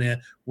play in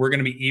we're going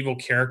to be evil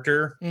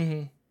character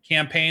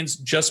campaigns,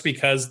 just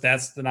because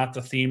that's not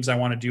the themes I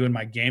want to do in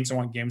my games. I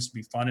want games to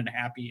be fun and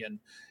happy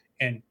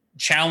and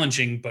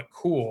challenging, but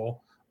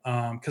cool.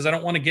 Because I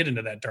don't want to get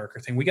into that darker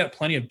thing. We got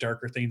plenty of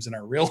darker themes in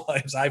our real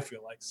lives, I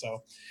feel like.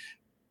 So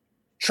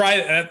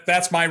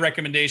that's my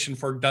recommendation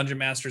for dungeon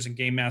masters and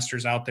game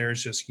masters out there,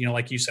 is just,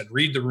 like you said,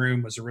 read the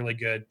room was a really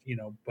good,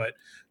 but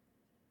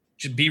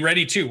just be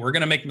ready too. We're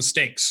going to make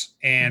mistakes,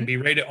 and be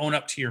ready to own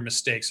up to your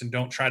mistakes, and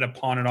don't try to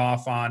pawn it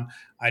off on,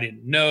 I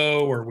didn't know,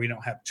 or we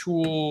don't have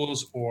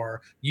tools,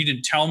 or you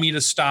didn't tell me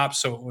to stop,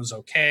 so it was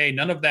okay.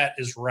 None of that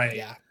is right.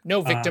 Yeah.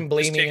 No victim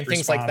blaming and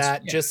things like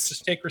that. Yeah,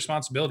 just take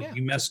responsibility.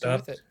 You messed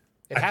up. It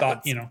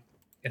thought,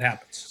 it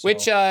happens. So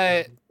Which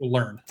we'll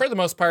learn. For the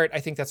most part, I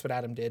think that's what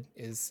Adam did,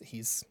 is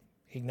he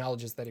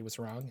acknowledges that he was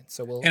wrong. And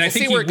so we'll think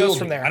see where it goes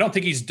from there. I don't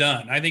think he's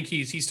done. I think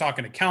he's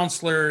talking to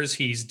counselors.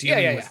 He's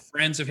dealing with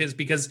friends of his,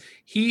 because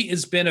he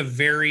has been a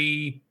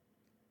very,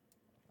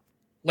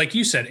 like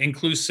you said,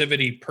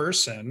 inclusivity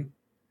person.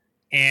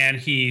 And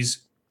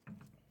he's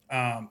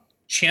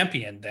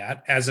championed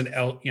that as an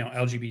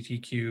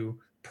LGBTQ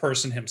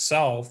person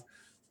himself,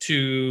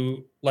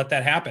 to let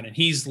that happen. And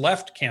he's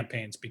left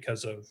campaigns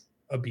because of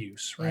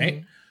abuse,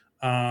 right?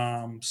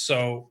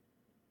 So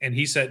and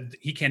he said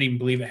he can't even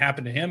believe it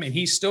happened to him, and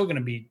he's still going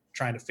to be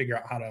trying to figure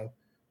out how to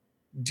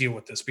deal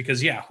with this,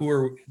 because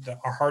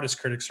our hardest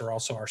critics are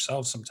also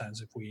ourselves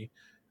sometimes.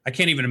 I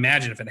can't even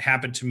imagine if it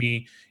happened to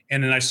me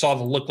and then I saw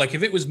the look, like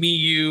if it was me,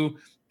 you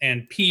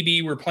and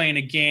PB were playing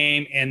a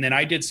game and then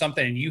I did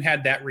something and you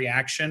had that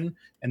reaction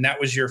and that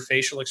was your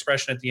facial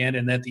expression at the end,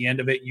 and at the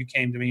end of it you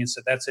came to me and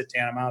said, that's it,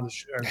 Dan, I'm out of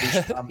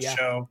the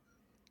show.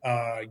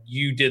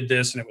 You did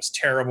this and it was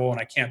terrible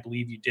and I can't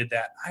believe you did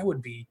that. I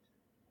would be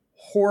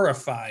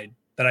horrified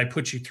that I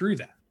put you through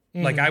that.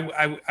 Mm-hmm. Like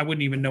I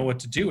wouldn't even know what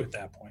to do at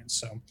that point.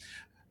 So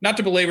not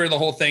to belabor the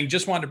whole thing,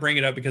 just wanted to bring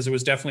it up because it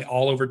was definitely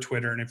all over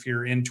Twitter. And if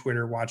you're in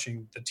Twitter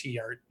watching the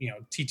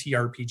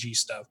TTRPG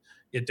stuff,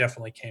 it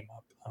definitely came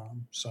up.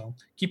 So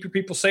keep your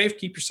people safe,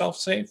 keep yourself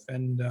safe,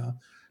 and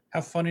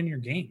have fun in your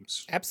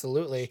games.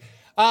 Absolutely.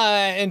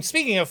 And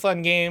speaking of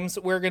fun games,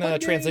 we're going to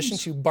transition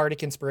to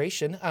Bardic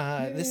Inspiration.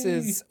 This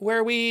is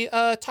where we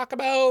talk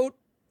about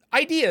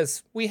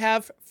ideas we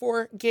have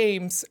for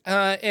games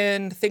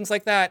and things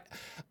like that.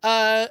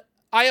 I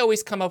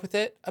always come up with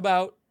it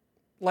about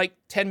like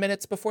 10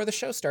 minutes before the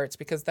show starts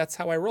because that's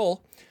how I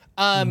roll.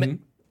 I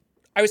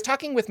was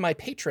talking with my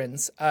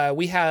patrons.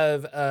 We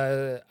have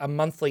a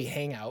monthly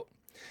hangout,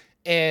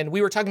 and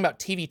we were talking about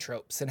TV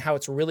tropes and how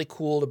it's really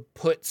cool to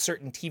put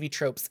certain TV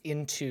tropes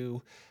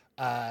into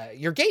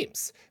your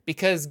games,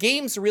 because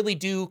games really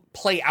do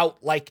play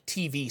out like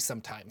TV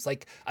sometimes.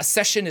 Like a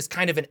session is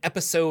kind of an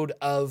episode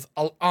of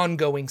an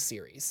ongoing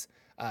series.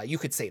 You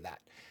could say that.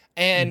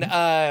 And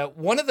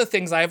one of the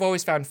things I've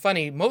always found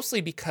funny,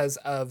 mostly because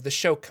of the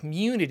show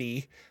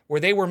Community,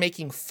 where they were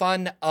making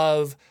fun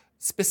of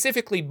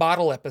specifically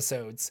bottle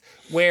episodes,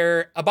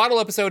 where a bottle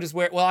episode is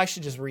where, well, I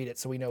should just read it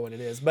so we know what it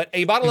is. But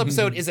a bottle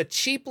episode is a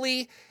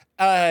cheaply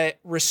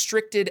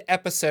restricted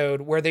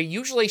episode where they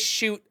usually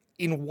shoot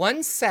in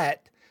one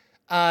set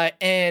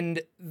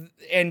and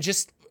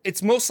just,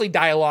 it's mostly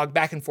dialogue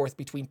back and forth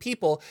between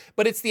people,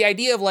 but it's the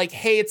idea of like,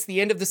 hey, it's the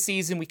end of the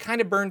season. We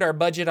kind of burned our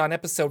budget on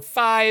episode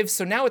 5.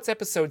 So now it's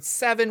episode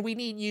 7. We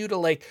need you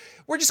to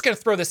we're just going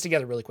to throw this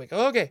together really quick.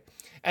 Okay.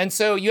 And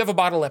so you have a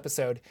bottle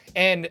episode,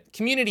 and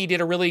Community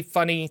did a really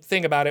funny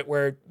thing about it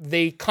where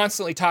they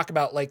constantly talk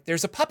about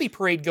there's a puppy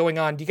parade going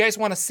on. Do you guys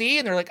want to see?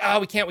 And they're like, oh,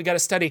 we can't, we got to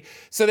study.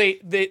 So they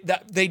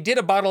did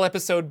a bottle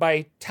episode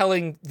by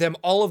telling them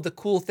all of the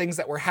cool things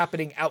that were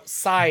happening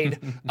outside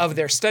of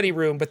their study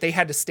room, but they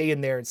had to stay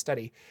in there and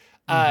study.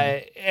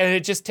 And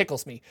it just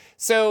tickles me.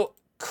 So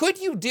could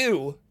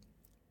you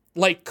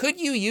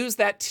use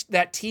that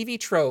TV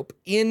trope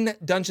in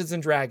Dungeons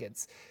and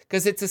Dragons?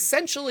 Because it's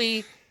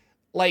essentially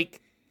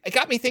it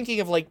got me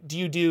thinking of do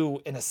you do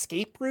an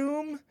escape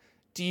room?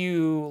 Do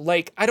you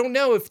I don't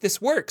know if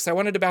this works. I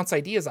wanted to bounce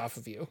ideas off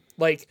of you.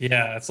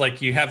 Yeah, it's like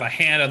you have a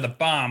hand on the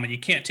bomb and you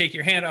can't take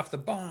your hand off the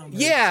bomb.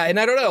 Yeah, and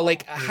I don't know,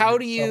 how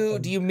do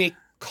you make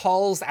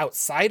calls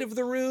outside of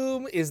the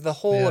room? Is the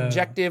whole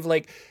objective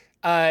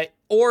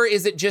or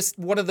is it just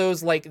one of those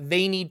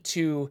they need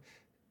to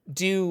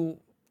do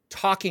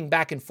talking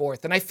back and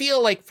forth? And I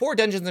feel for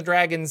Dungeons and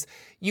Dragons,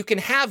 you can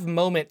have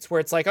moments where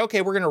it's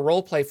okay, we're going to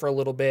role play for a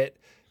little bit,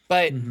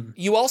 but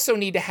you also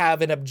need to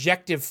have an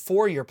objective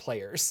for your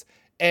players.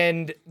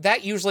 And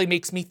that usually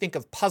makes me think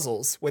of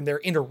puzzles when they're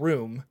in a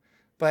room,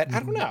 but I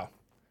don't know.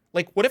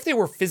 What if they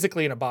were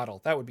physically in a bottle?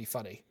 That would be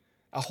funny.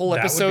 A whole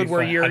episode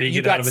where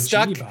you got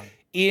stuck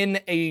in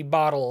a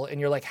bottle and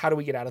you're like, how do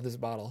we get out of this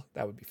bottle?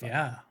 That would be fun.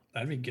 Yeah,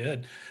 that'd be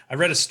good. I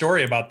read a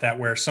story about that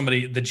where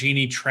the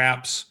genie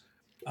traps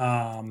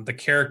the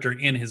character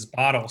in his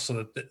bottle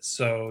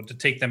so to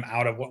take them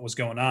out of what was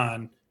going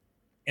on,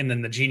 and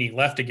then the genie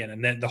left again,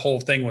 and then the whole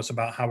thing was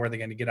about how are they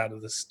going to get out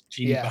of this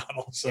genie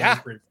bottle. So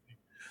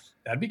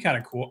that'd be kind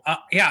of cool.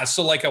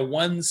 So a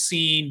one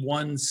scene,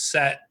 one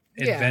set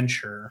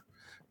adventure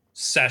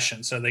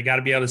session. So they got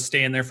to be able to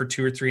stay in there for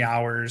 2 or 3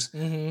 hours.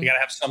 They got to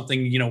have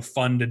something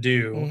fun to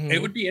do.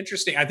 It would be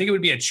interesting. I think it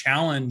would be a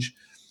challenge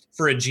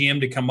for a GM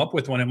to come up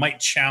with one. It might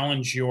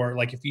challenge your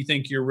if you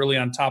think you're really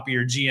on top of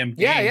your GM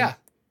game,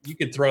 you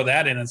could throw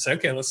that in and say,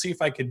 okay, let's see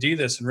if I could do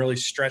this and really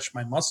stretch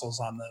my muscles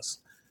on this.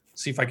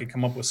 See if I could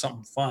come up with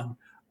something fun.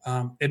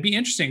 It'd be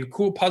interesting. A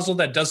cool puzzle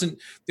that doesn't.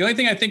 The only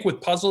thing I think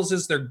with puzzles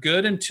is they're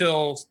good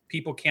until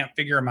people can't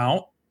figure them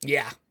out.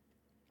 Yeah.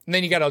 And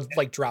then you got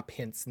to drop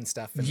hints and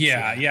stuff. And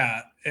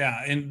yeah.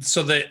 And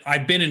so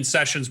I've been in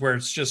sessions where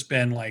it's just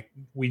been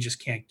we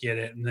just can't get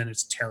it. And then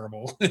it's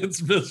terrible.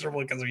 It's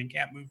miserable because we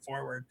can't move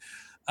forward.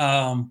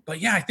 But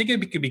yeah, I think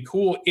it could be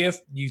cool if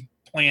you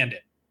planned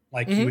it.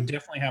 You would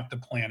definitely have to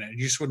plan it. You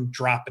just wouldn't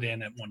drop it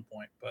in at one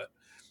point, but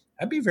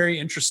that'd be very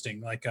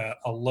interesting.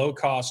 A low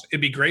cost.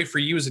 It'd be great for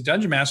you as a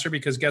dungeon master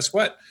because guess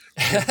what?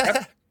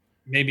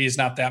 Maybe it's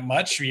not that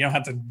much. You don't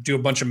have to do a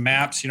bunch of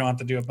maps. You don't have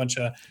to do a bunch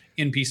of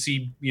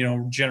NPC,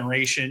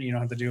 generation. You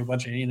don't have to do a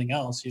bunch of anything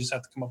else. You just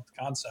have to come up with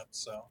the concept.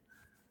 So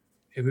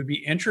it would be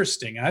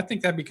interesting. I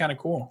think that'd be kind of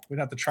cool. We'd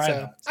have to try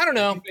that. I don't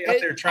know.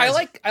 I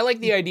like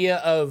the idea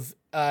of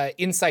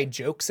inside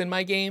jokes in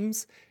my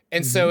games.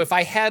 And so if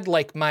I had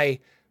my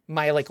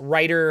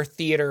writer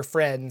theater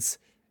friends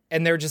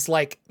and they're just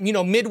like,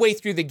 midway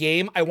through the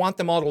game, I want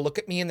them all to look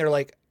at me and they're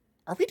like,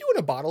 are we doing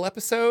a bottle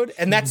episode?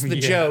 And that's the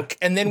joke.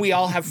 And then we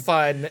all have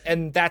fun.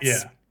 And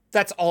that's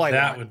all I want.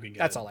 That would be good.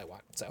 That's all I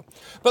want. So,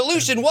 but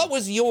Lucian, what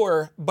was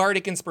your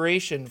bardic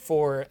inspiration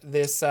for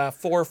this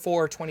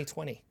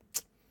 4/4/2020?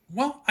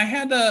 Well, I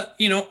had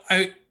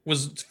I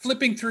was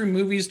flipping through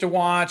movies to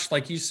watch.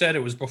 Like you said, it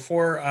was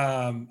before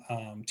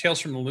Tales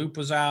from the Loop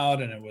was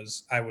out, and I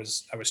was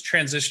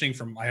transitioning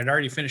from, I had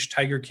already finished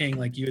Tiger King,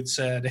 like you had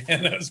said,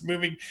 and I was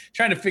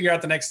trying to figure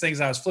out the next things.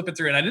 I was flipping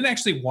through, and I didn't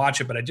actually watch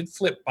it, but I did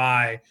flip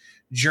by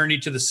Journey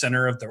to the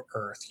Center of the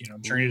Earth,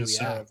 Journey to the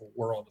Center of a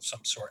World of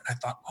some sort. And I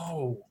thought,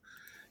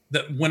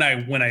 that when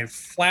I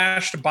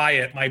flashed by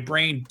it, my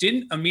brain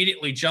didn't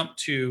immediately jump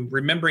to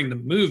remembering the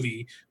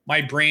movie. My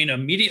brain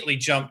immediately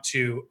jumped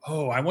to,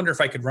 I wonder if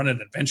I could run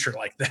an adventure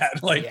like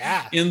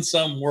that, in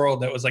some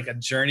world that was like a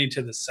Journey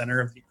to the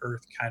Center of the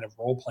Earth kind of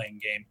role-playing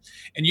game.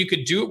 And you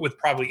could do it with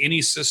probably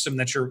any system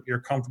that you're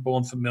comfortable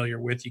and familiar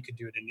with. You could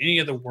do it in any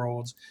of the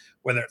worlds,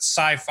 whether it's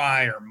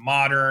sci-fi or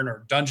modern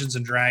or Dungeons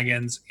and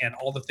Dragons, and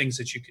all the things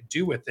that you could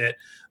do with it.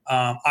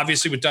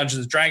 Obviously, with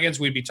Dungeons and Dragons,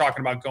 we'd be talking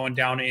about going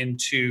down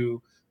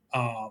into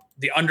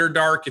the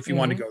Underdark if you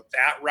want to go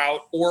that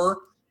route, or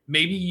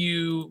maybe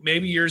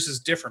yours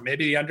is different.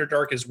 Maybe the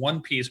Underdark is one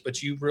piece,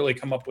 but you've really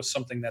come up with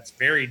something that's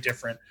very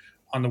different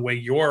on the way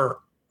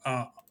you're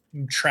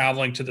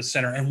traveling to the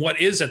center and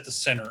what is at the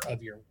center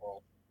of your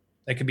world.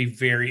 That could be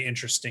very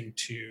interesting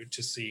to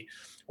see,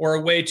 or a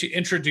way to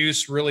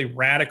introduce really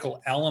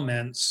radical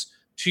elements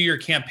to your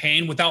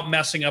campaign without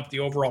messing up the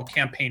overall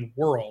campaign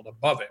world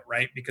above it,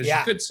 right? Because you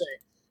could say,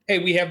 hey,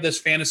 we have this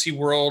fantasy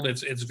world.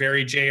 It's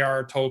very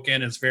J.R.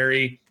 Tolkien. It's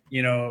very,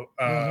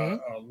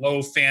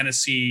 low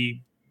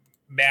fantasy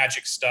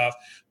magic stuff.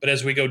 But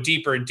as we go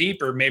deeper and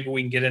deeper, maybe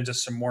we can get into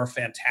some more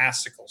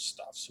fantastical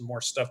stuff, some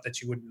more stuff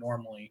that you wouldn't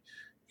normally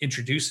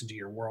introduce into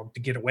your world to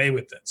get away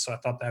with it. So I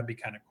thought that'd be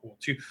kind of cool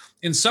too.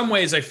 In some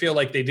ways, I feel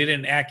like they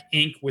didn't act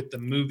ink with the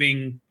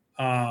moving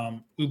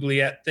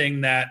oubliette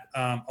thing that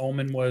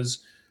Omen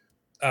was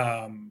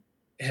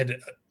had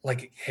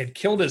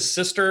killed his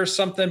sister or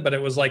something, but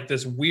it was like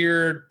this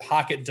weird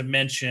pocket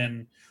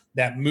dimension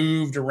that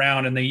moved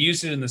around, and they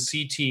used it in the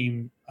C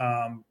Team,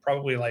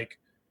 probably like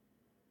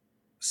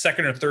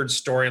second or third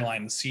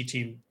storyline. The C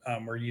Team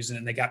were using it,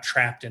 and they got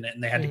trapped in it,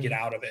 and they had to get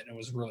out of it, and it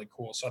was really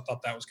cool. So I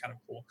thought that was kind of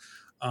cool.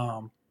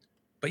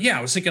 But yeah,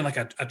 I was thinking like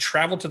a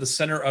travel to the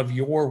center of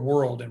your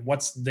world and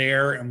what's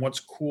there and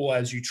what's cool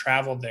as you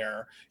travel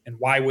there, and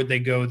why would they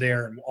go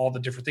there, and all the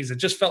different things. It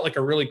just felt like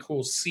a really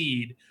cool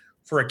seed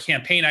for a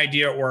campaign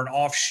idea or an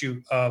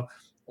offshoot of,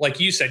 like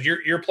you said,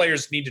 your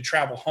players need to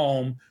travel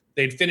home.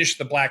 They'd finished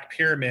the Black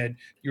Pyramid.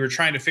 You were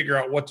trying to figure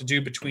out what to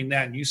do between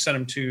that, and you sent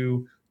them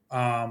to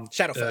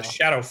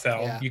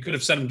Shadowfell. Yeah. You could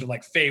have sent them to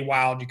like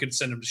Feywild. You could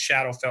send them to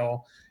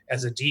Shadowfell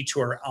as a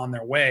detour on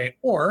their way,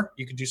 or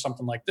you could do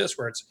something like this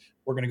where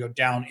we're going to go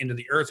down into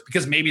the earth,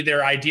 because maybe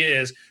their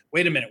idea is,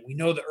 wait a minute, we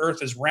know the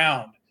earth is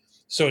round,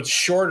 so it's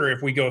shorter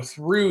if we go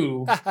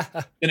through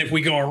than if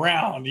we go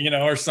around,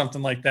 or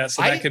something like that.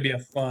 So that could be a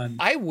fun.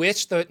 I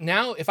wish that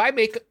now, if I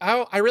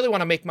really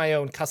want to make my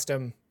own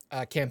custom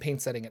campaign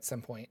setting at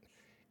some point.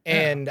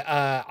 And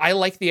I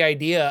like the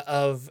idea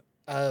of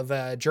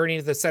Journey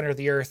to the Center of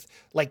the Earth,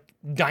 like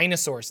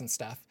dinosaurs and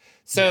stuff.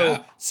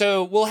 So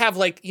we'll have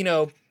like,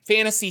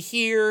 fantasy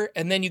here,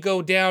 and then you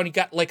go down, you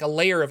got like a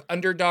layer of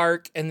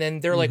Underdark, and then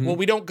they're like, well,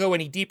 we don't go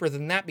any deeper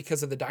than that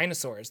because of the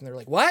dinosaurs. And they're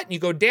like, what? And you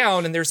go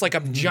down, and there's like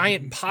a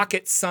giant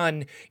pocket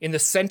sun in the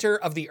center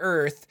of the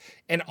earth,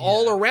 and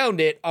all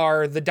around it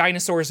are the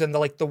dinosaurs and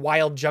the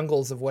wild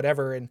jungles of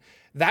whatever. And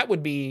that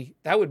would be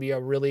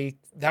really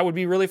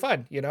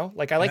fun,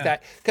 Like I like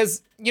that,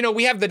 because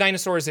we have the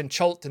dinosaurs in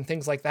Chult and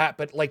things like that,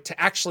 but like to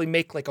actually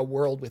make like a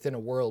world within a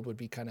world would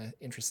be kind of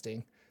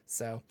interesting.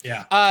 So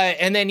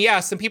and then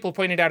some people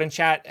pointed out in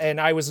chat,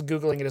 and I was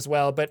Googling it as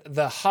well, but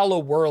the Hollow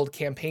World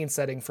campaign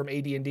setting from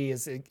AD&D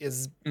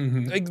is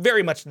like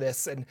very much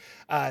this, and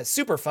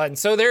super fun.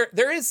 So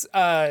there's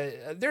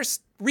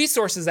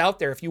resources out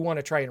there if you want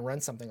to try and run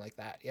something like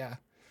that. Yeah.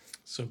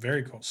 So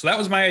very cool. So that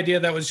was my idea.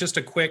 That was just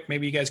a quick,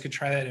 maybe you guys could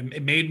try that.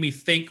 It made me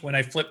think when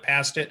I flipped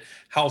past it,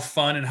 how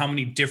fun and how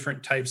many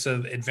different types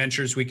of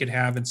adventures we could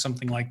have in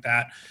something like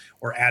that,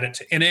 or add it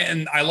to.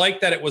 And I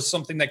like that it was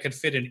something that could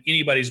fit in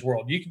anybody's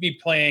world. You could be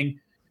playing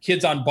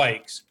Kids on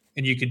Bikes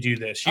and you could do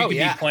this. You could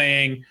be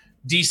playing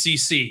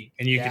DCC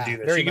and you could do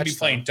this. You could be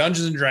playing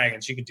Dungeons and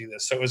Dragons. You could do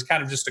this. So it was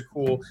kind of just a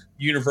cool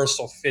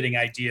universal fitting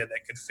idea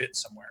that could fit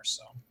somewhere.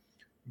 So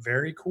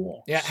very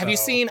cool. Yeah. Have you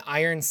seen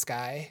Iron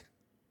Sky?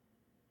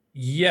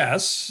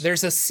 Yes.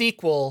 There's a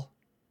sequel,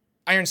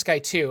 Iron Sky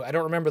 2. I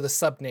don't remember the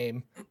sub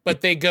name,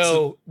 but they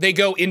go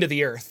into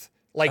the earth.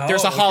 Like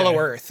there's a hollow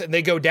earth, and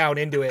they go down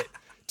into it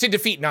to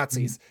defeat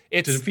Nazis.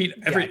 It's to defeat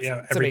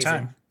every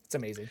time. It's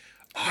amazing.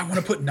 Oh, I want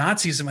to put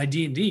Nazis in my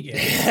D&D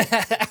game.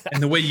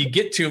 And the way you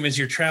get to them is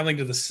you're traveling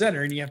to the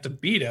center and you have to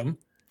beat them.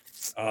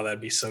 Oh, that'd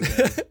be so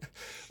good.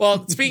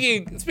 Well,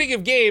 speaking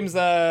of games,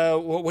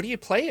 what are you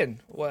playing?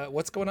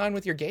 What's going on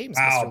with your games?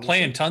 Wow,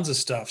 playing tons of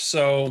stuff.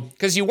 So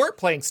because you weren't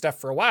playing stuff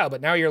for a while,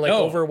 but now you're like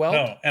no, overwhelmed.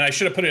 No, and I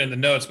should have put it in the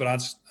notes, but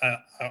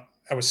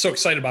I was so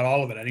excited about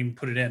all of it. I didn't even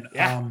put it in.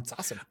 Yeah, it's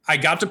awesome. I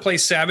got to play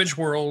Savage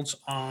Worlds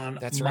on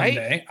Monday.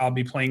 Right. I'll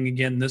be playing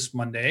again this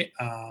Monday.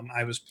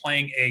 I was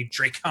playing a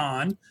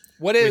Drakon.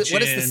 What is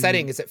the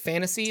setting? Is it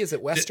fantasy? Is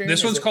it Western?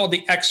 This one's called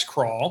the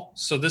X-Crawl.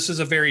 So this is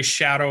a very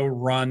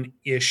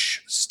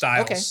Shadowrun-ish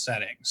style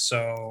setting.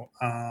 So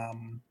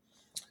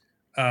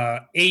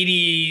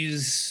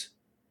 80s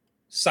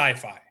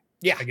sci-fi.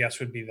 Yeah, I guess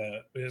would be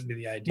the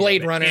idea.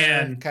 Blade Runner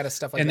and kind of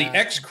stuff like that. And the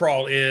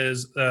X-Crawl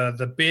is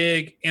the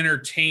big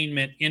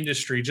entertainment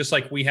industry, just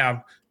like we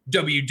have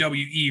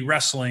WWE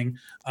wrestling.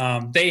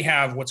 They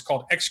have what's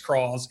called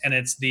X-Crawls, and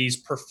it's these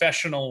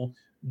professional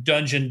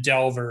dungeon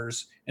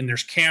delvers, and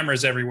there's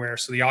cameras everywhere,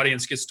 so the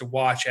audience gets to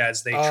watch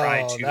as they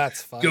try to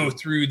go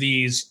through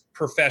these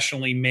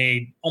professionally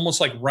made,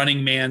 almost like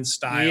Running Man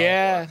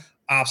style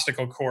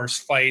obstacle course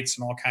fights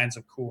and all kinds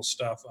of cool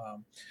stuff.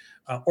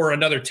 Or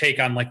another take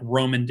on like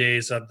Roman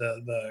days of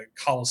the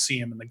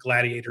Colosseum and the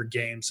gladiator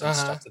games and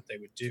stuff that they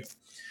would do.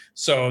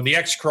 So the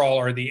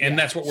X-Crawl and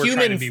that's what we're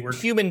trying to be. We're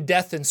human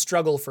death and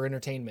struggle for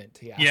entertainment.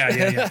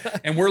 Yeah.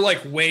 And we're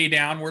like way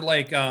down. We're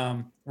like,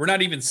 we're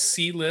not even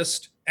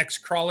C-list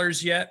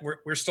X-crawlers yet.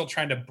 We're still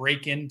trying to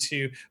break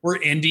into, we're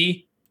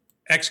indie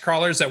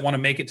X-crawlers that want to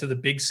make it to the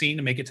big scene,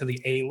 to make it to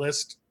the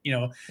A-list,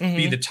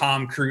 be the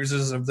Tom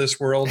Cruises of this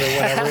world or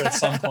whatever at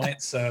some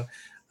point. So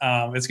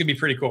it's gonna be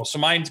pretty cool. So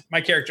my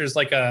character is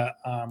like a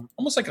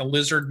almost like a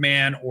lizard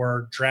man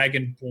or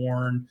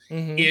dragonborn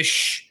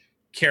ish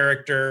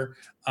character.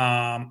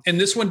 And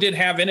this one did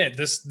have in it,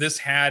 this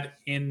had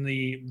in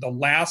the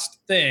last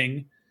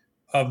thing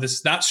of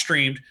this, not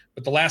streamed,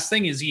 but the last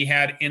thing is he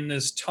had in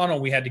this tunnel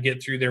we had to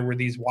get through, there were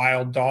these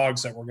wild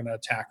dogs that were going to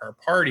attack our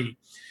party.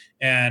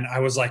 And I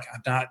was like,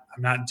 I'm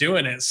not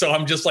doing it. So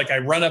I'm just like, I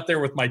run up there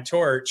with my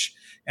torch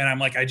and I'm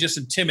like, I just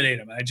intimidate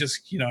him. I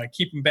just, I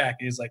keep him back.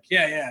 And he's like,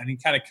 yeah. And he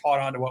kind of caught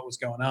on to what was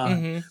going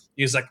on.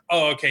 He was like,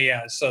 oh, okay.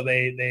 Yeah. So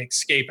they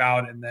escape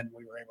out, and then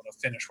we were able to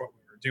finish what we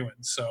were doing.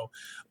 So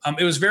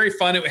it was very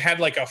fun. It had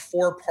like a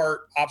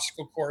 4-part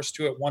obstacle course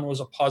to it. One was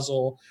a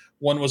puzzle,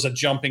 one was a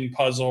jumping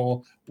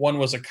puzzle, one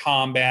was a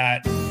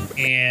combat,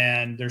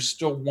 and there's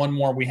still one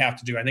more we have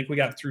to do. I think we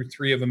got through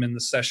 3 of them in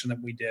the session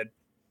that we did.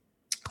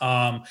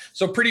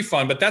 So pretty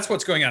fun, but that's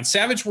what's going on.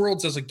 Savage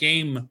Worlds is a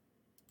game.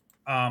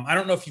 I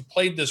don't know if you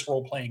played this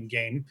role-playing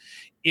game.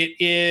 It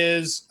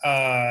is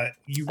I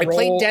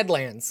played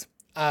Deadlands.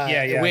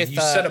 With,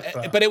 you set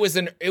up, but it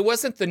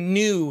wasn't the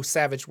new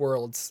Savage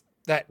Worlds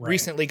that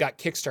recently got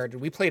kickstarted.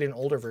 We played an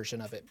older version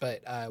of it,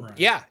 but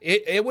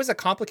it was a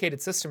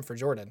complicated system for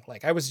Jordan.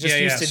 Like I was just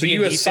used to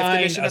D&D 5th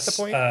edition at the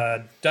point.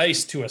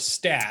 Dice to a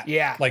stat,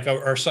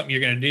 or something you're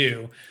going to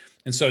do.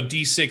 And so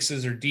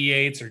D6s or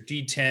D8s or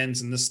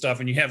D10s and this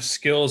stuff, and you have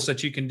skills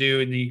that you can do,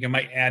 and you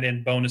might add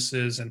in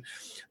bonuses. And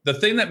the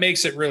thing that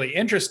makes it really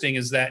interesting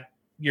is that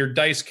your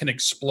dice can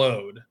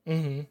explode.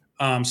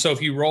 So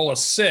if you roll a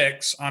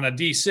 6 on a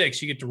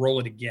D6, you get to roll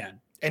it again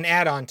and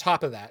add on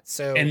top of that.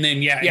 So and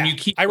then and you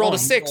keep. I rolled a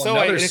 6, so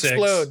it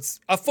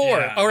explodes. A 4.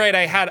 Yeah. All right,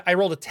 I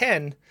rolled a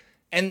 10,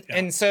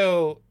 and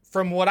so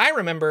from what I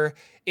remember,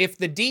 if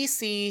the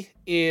DC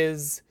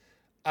is,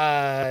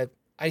 I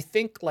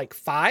think like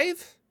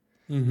 5.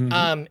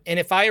 And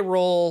if I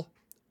roll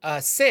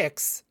a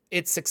 6,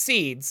 it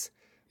succeeds.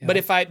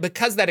 But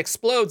because that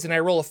explodes and I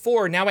roll a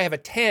 4, now I have a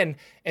 10.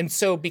 And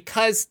so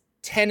because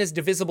 10 is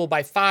divisible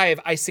by 5,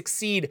 I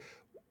succeed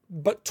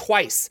but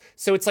twice.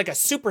 So it's like a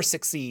super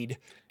succeed.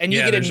 And you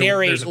get to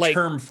narrate there's a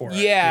term for it.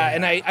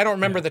 And I don't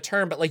remember the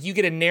term, but like you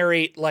get to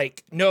narrate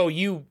like, no,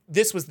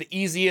 this was the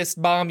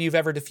easiest bomb you've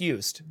ever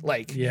diffused.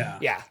 Like,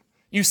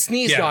 you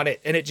sneezed on it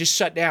and it just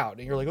shut down,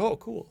 and you're like, oh,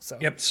 cool. So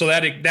so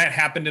that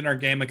happened in our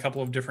game a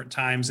couple of different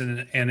times,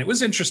 and it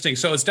was interesting.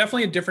 So it's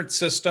definitely a different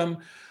system.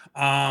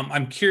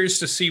 I'm curious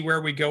to see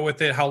where we go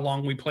with it, how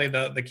long we play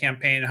the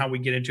campaign, how we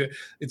get into it.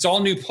 It's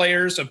all new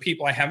players of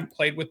people I haven't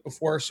played with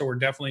before, so we're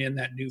definitely in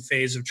that new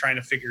phase of trying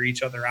to figure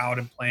each other out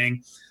and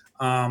playing.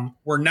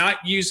 We're not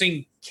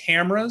using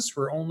cameras.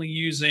 We're only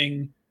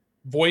using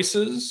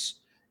voices,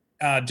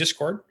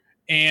 Discord.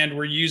 And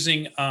we're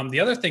using, the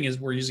other thing is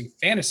we're using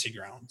Fantasy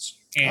Grounds.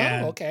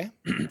 And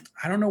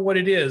I don't know what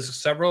it is.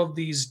 Several of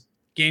these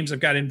games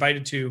I've got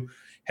invited to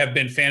have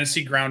been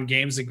Fantasy Ground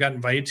games that got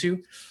invited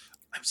to.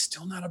 I'm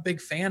still not a big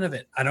fan of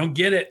it. I don't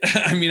get it.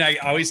 I mean, I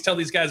always tell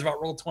these guys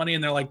about Roll20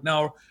 and they're like,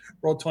 no,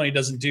 Roll20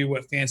 doesn't do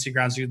what Fantasy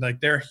Grounds do. Like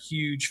they're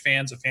huge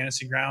fans of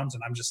Fantasy Grounds.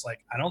 And I'm just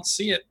like, I don't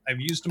see it. I've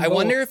used them. I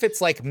wonder if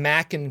it's like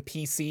Mac and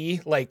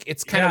PC. Like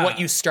it's kind of what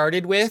you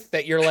started with,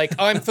 that you're like,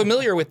 oh, I'm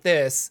familiar with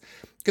this.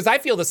 Because I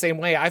feel the same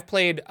way. I've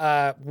played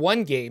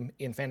one game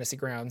in Fantasy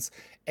Grounds,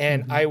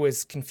 and I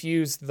was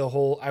confused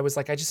I was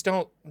like, I just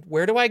don't,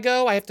 where do I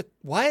go? I have to,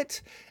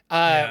 what?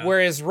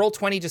 Whereas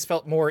Roll20 just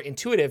felt more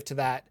intuitive to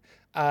that.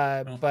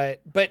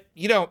 But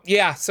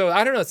yeah. So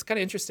I don't know. It's kind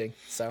of interesting.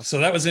 So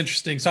that was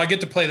interesting. So I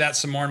get to play that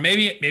some more.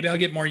 Maybe I'll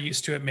get more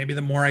used to it. Maybe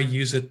the more I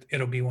use it,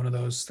 it'll be one of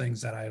those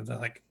things that I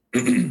like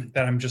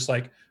that I'm just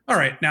like, all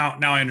right, now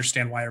I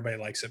understand why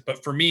everybody likes it.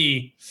 But for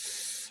me,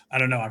 I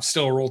don't know. I'm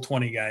still a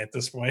Roll20 guy at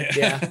this point.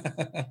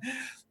 Yeah.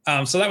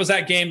 So that was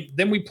that game.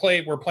 Then we're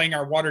playing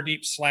our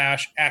Waterdeep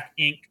 / Ack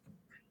Inc.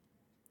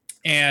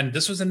 And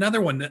this was another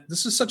one.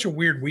 This is such a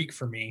weird week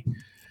for me.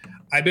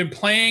 I've been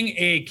playing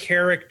a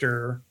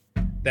character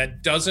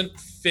that doesn't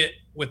fit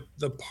with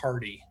the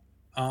party.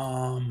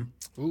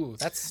 Ooh,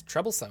 that's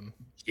troublesome.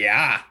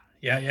 Yeah.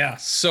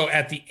 So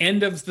at the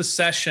end of the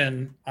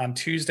session on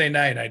Tuesday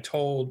night, I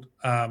told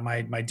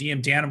my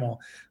DM Danimal,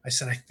 I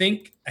said, I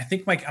think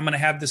Mike, I'm going to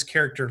have this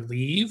character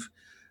leave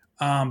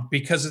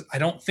because I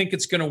don't think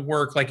it's going to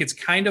work. Like, it's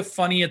kind of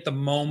funny at the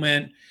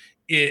moment.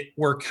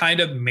 We're kind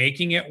of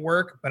making it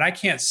work, but I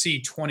can't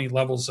see 20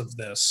 levels of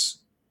this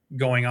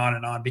going on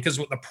and on, because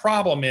what the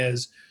problem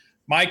is,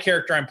 my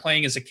character I'm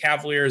playing as a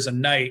cavalier, as a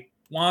knight,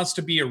 wants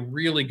to be a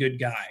really good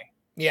guy.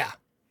 Yeah.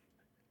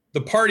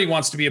 The party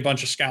wants to be a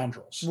bunch of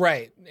scoundrels.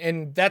 Right.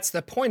 And that's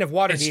the point of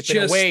Waterdeep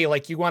in a way.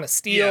 Like, you want to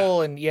steal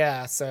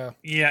so.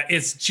 Yeah,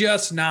 it's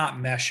just not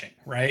meshing,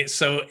 right?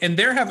 So, and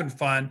they're having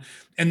fun,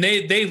 and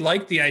they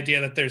like the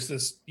idea that there's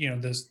this,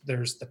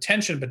 there's the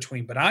tension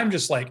between, but I'm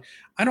just like,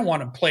 I don't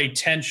want to play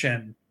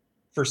tension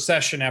for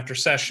session after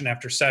session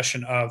after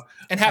session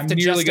and have to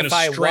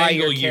justify why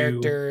your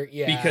character,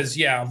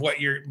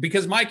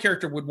 because my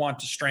character would want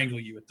to strangle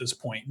you at this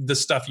point. The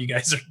stuff you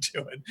guys are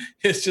doing,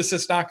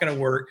 it's not going to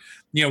work.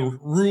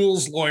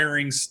 Rules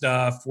lawyering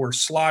stuff. We're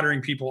slaughtering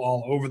people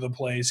all over the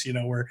place.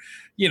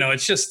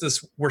 It's just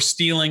this. We're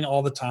stealing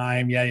all the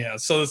time. Yeah.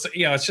 So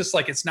it's just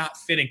like, it's not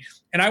fitting.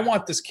 And I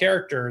want this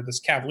character, this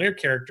cavalier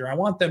character, I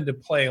want them to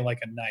play like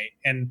a knight,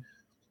 and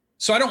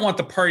so I don't want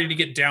the party to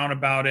get down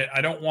about it. I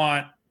don't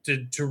want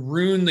to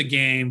ruin the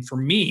game for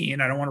me,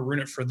 and I don't want to ruin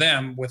it for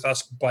them with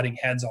us butting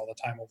heads all the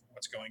time over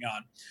what's going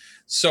on.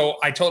 So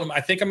I told him,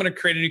 I think I'm going to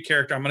create a new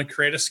character. I'm going to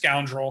create a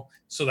scoundrel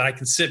so that I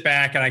can sit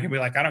back and I can be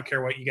like, I don't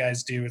care what you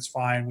guys do. It's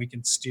fine. We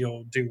can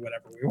still do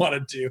whatever we want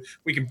to do.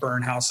 We can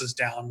burn houses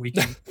down.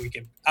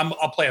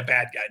 I'll play a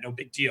bad guy. No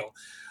big deal.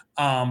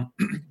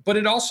 But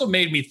it also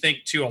made me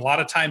think too, a lot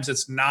of times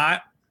it's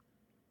not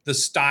the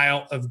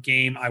style of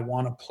game I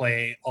want to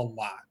play a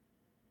lot.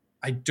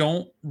 I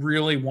don't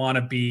really want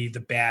to be the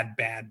bad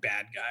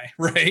guy,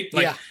 right?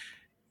 Like,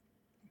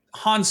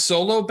 Han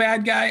Solo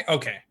bad guy.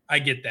 Okay, I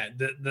get that.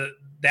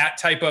 That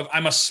type of,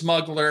 I'm a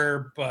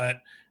smuggler,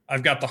 but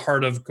I've got the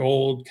heart of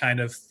gold kind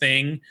of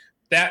thing.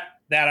 That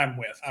I'm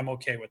with. I'm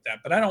okay with that.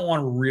 But I don't want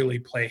to really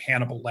play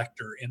Hannibal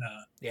Lecter in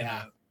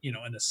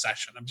a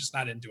session. I'm just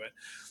not into it.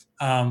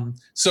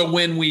 So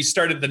when we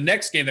started the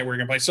next game that we're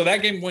going to play, so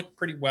that game went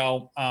pretty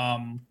well.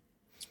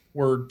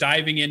 We're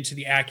diving into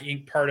the Ack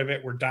Inc. part of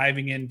it. We're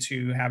diving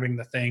into having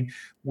the thing.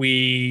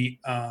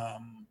 We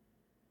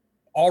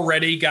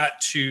already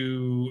got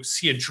to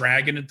see a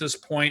dragon at this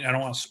point. I don't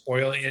want to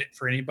spoil it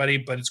for anybody,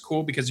 but it's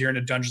cool because you're in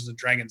a Dungeons and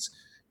Dragons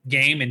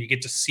game and you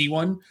get to see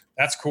one.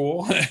 That's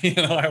cool.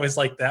 I always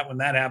like that when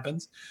that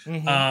happens.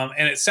 Mm-hmm.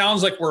 And it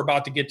sounds like we're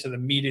about to get to the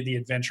meat of the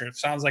adventure. It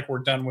sounds like we're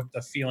done with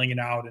the feeling it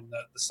out and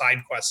the side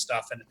quest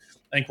stuff. And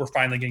I think we're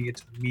finally going to get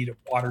to the meat of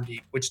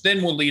Waterdeep, which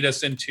then will lead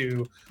us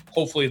into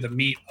hopefully the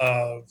meat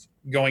of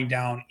going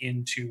down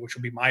into, which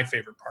will be my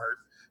favorite part,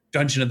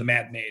 Dungeon of the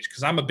Mad Mage,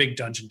 because I'm a big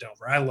dungeon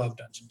delver. I love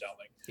dungeon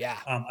delving. Yeah.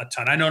 A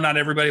ton. I know not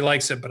everybody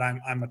likes it, but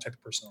I'm a type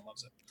of person that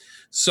loves it.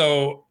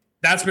 So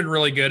that's been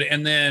really good.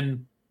 And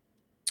then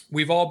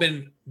we've all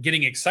been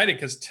getting excited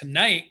because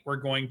tonight we're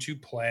going to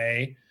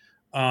play.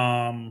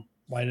 Why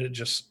did it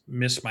just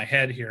miss my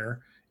head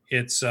here?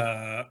 It's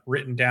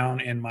written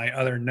down in my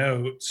other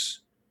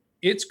notes.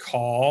 It's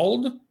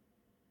called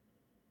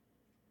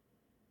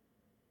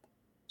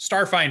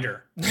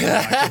Starfinder.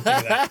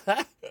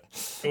 I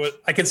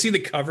could see the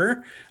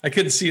cover. I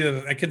couldn't see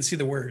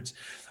the words.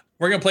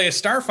 We're gonna play a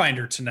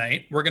Starfinder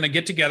tonight. We're gonna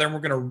get together and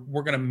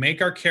we're gonna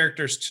make our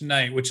characters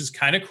tonight, which is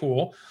kind of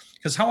cool.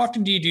 Because how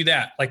often do you do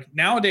that? Like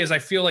nowadays, I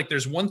feel like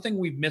there's one thing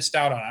we've missed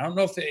out on. I don't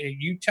know if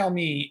you tell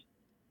me,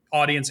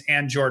 audience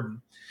and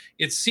Jordan.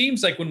 It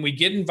seems like when we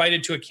get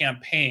invited to a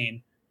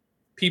campaign,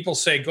 people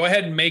say, go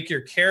ahead and make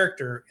your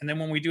character. And then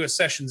when we do a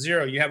session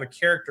 0, you have a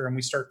character and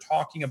we start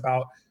talking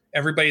about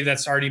everybody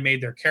that's already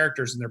made their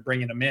characters and they're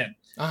bringing them in.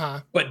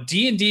 Uh-huh. But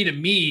D&D to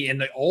me in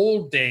the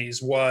old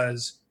days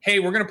was, hey,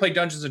 we're going to play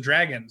Dungeons and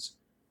Dragons.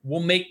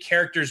 We'll make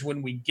characters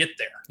when we get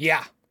there.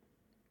 Yeah.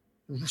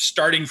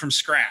 Starting from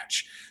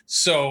scratch.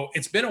 So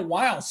it's been a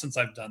while since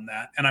I've done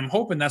that. And I'm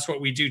hoping that's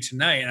what we do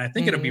tonight. And I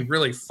think it'll be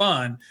really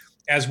fun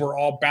as we're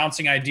all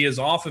bouncing ideas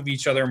off of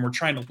each other and we're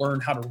trying to learn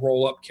how to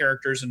roll up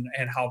characters and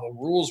how the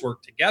rules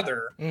work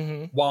together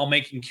while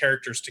making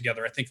characters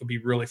together. I think it'll be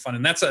really fun.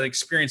 And that's an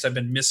experience I've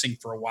been missing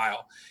for a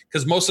while.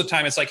 Because most of the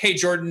time it's like, hey,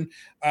 Jordan,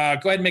 go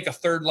ahead and make a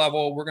 3rd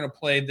level. We're going to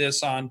play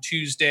this on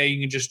Tuesday. You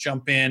can just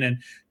jump in and,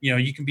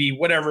 you can be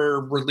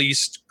whatever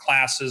released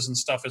classes and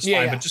stuff is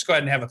fine. But just go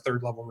ahead and have a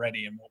 3rd level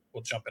ready and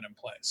we'll jump in and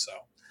play. So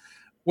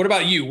What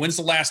about you? When's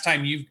the last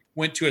time you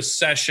went to a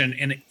session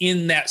and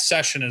in that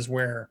session is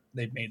where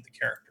they made the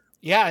character?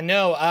 Yeah,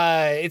 no,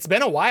 it's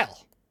been a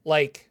while.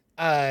 Like,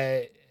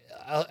 I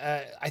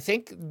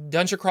think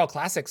Dungeon Crawl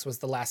Classics was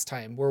the last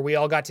time where we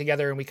all got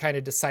together and we kind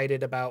of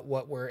decided about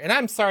what we're. And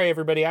I'm sorry,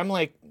 everybody. I'm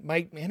like,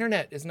 my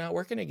internet is not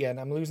working again.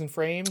 I'm losing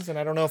frames, and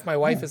I don't know if my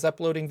wife is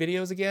uploading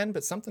videos again,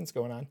 but something's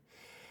going on.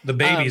 The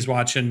baby's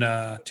watching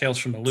Tales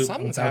from the Loop.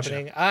 Something's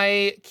happening.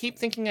 I keep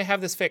thinking I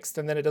have this fixed,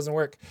 and then it doesn't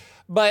work.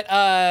 But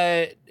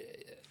I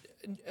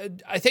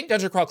think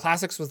Dungeon Crawl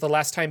Classics was the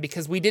last time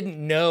because we didn't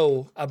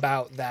know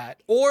about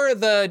that. Or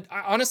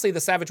honestly, the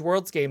Savage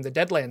Worlds game, the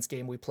Deadlands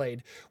game we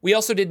played, we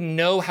also didn't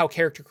know how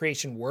character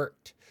creation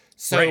worked.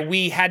 So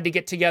we had to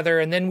get together,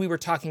 and then we were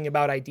talking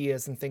about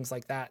ideas and things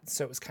like that.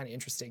 So it was kind of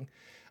interesting.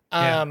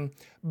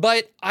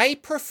 But I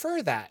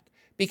prefer that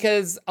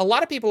because a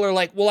lot of people are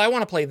like, well, I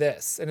want to play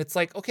this. And it's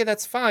like, okay,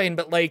 that's fine.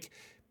 But like,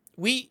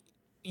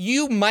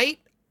 you might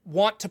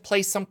want to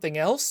play something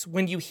else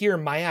when you hear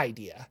my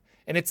idea.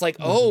 And it's like,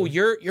 oh,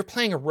 you're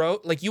playing a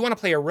rogue, like you want to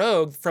play a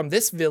rogue from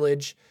this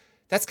village.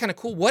 That's kind of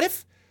cool. What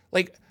if,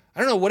 like, I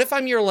don't know, what if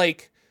I'm your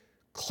like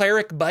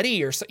cleric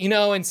buddy or so,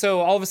 and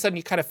so all of a sudden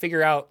you kind of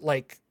figure out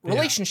like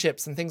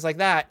relationships and things like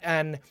that.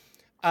 And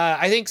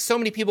I think so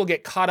many people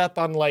get caught up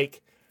on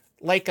like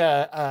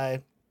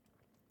a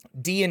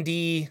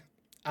D&D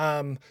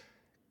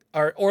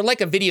or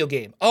like a video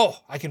game. Oh,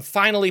 I can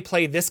finally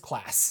play this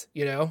class,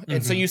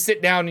 And so you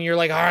sit down and you're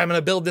like, all right, I'm going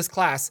to build this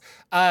class.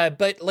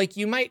 But like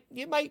you might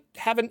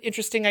have an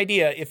interesting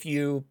idea if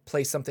you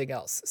play something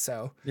else.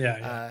 So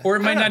or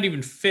it might not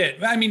even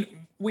fit. I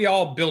mean, we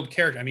all build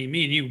character. I mean,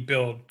 me and you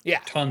build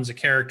tons of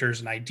characters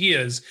and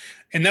ideas,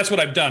 and that's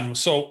what I've done.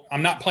 So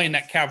I'm not playing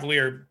that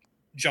Cavalier.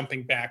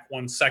 Jumping back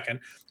 1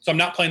 second, so I'm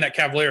not playing that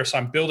Cavalier. So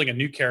I'm building a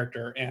new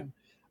character and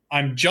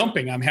I'm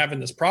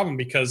having this problem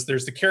because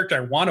there's the character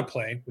I want to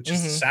play, which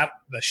is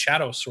the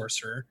Shadow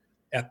Sorcerer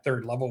at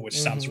 3rd level, which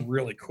sounds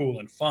really cool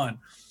and fun.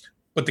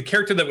 But the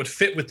character that would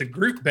fit with the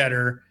group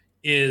better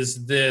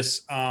is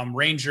this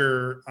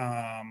Ranger,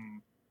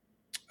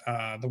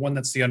 the one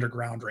that's the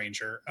Underground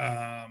Ranger.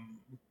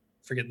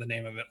 Forgetting the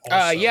name of it.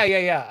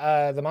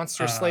 Also. The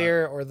Monster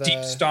Slayer or the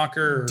Deep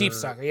Stalker.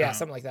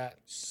 Something like that.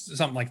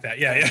 Something like that.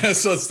 Yeah.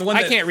 So it's the one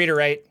I can't read or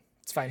write.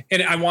 It's fine.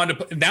 And I wanted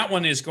to put that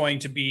one is going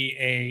to be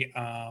a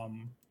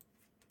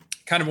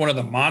kind of one of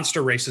the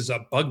monster races,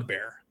 a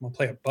bugbear. I'm gonna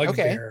play a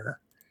bugbear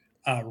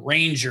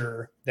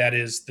ranger that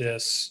is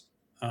this.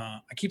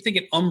 I keep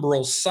thinking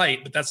Umbral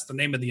Sight, but that's the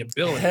name of the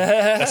ability.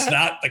 That's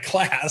not the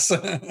class,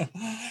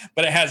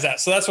 but it has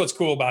that. So that's what's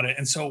cool about it.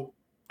 And so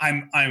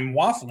I'm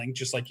waffling,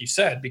 just like you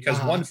said, because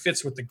one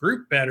fits with the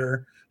group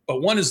better.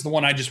 But one is the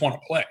one I just want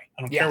to play.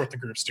 I don't care what the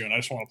group's doing. I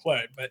just want to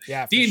play. But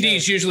D&D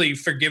is usually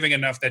forgiving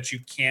enough that you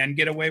can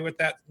get away with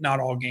that. Not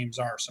all games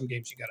are. Some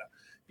games you got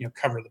to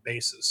cover the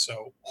bases.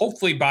 So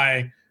hopefully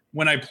by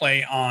when I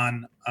play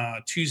on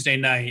Tuesday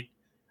night,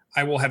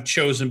 I will have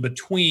chosen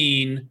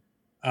between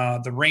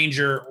the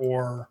Ranger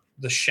or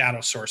the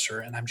Shadow Sorcerer.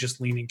 And I'm just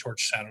leaning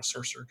towards Shadow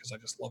Sorcerer because I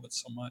just love it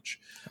so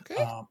much.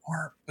 Okay.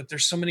 But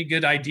there's so many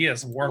good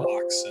ideas,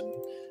 warlocks and,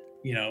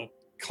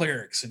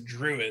 clerics and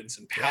druids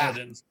and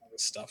paladins.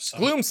 Stuff. So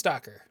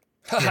Gloomstalker.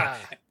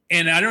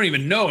 And I don't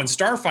even know in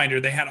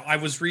Starfinder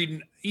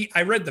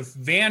I read the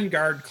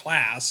Vanguard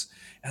class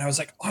and I was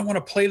like, oh, I want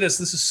to play this.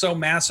 This is so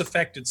Mass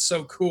Effect. It's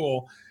so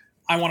cool.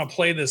 I want to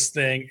play this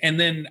thing. And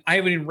then I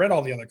haven't even read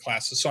all the other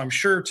classes. So I'm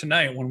sure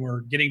tonight when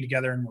we're getting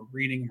together and we're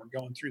reading and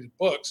we're going through the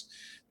books,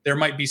 there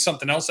might be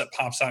something else that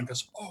pops out and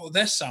goes, oh,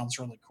 this sounds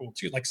really cool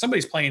too. Like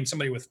somebody's playing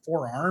somebody with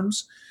 4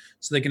 arms.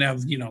 So they can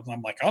have,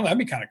 I'm like, oh, that'd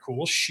be kind of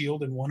cool.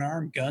 Shield in one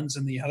arm, guns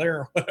in the other,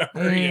 or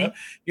whatever.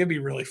 It'd be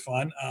really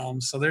fun.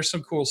 So there's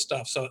some cool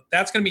stuff. So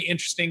that's going to be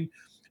interesting.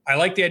 I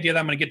like the idea that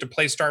I'm going to get to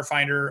play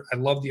Starfinder. I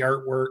love the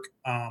artwork.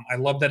 I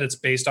love that it's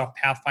based off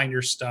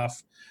Pathfinder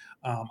stuff.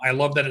 I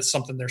love that it's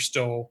something they're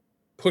still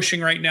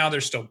pushing right now. They're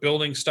still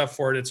building stuff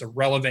for it. It's a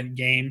relevant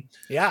game.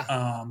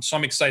 Yeah. So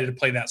I'm excited to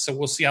play that. So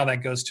we'll see how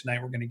that goes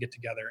tonight. We're going to get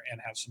together and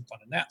have some fun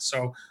in that.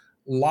 So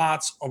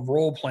lots of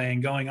role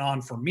playing going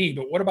on for me,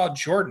 but what about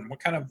Jordan?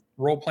 What kind of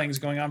role playing is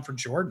going on for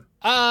Jordan?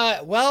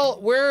 Well,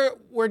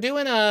 we're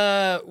doing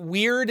a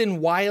Weird and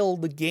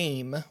Wild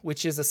game,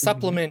 which is a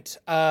supplement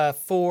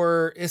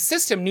for is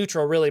system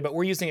neutral, really, but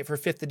we're using it for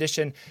 5th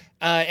edition.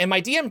 And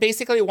my DM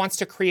basically wants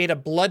to create a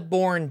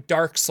Bloodborne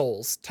Dark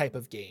Souls type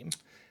of game.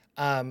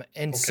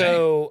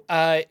 So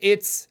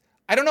it's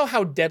I don't know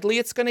how deadly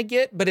it's going to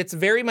get, but it's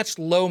very much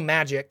low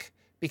magic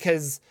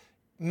because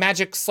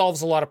magic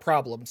solves a lot of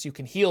problems. You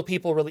can heal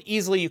people really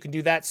easily. You can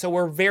do that. So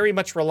we're very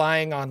much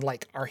relying on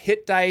like our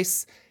hit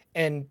dice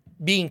and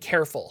being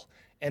careful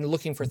and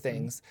looking for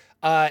things.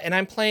 And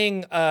I'm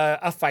playing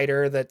a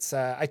fighter that's,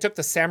 I took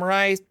the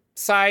samurai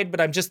side,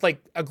 but I'm just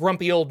like a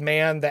grumpy old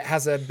man that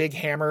has a big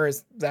hammer.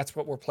 That's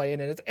what we're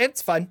playing. And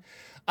it's fun.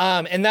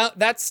 And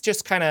that's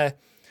just kind of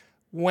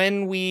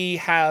when we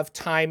have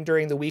time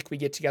during the week, we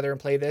get together and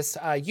play this.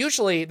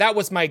 Usually that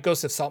was my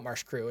Ghost of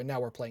Saltmarsh crew. And now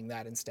we're playing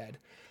that instead.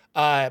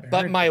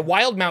 But my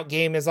wild mount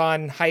game is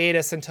on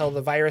hiatus until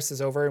the virus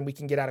is over and we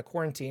can get out of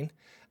quarantine.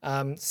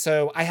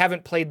 So I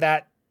haven't played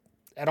that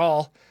at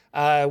all.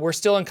 We're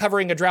still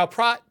uncovering a drow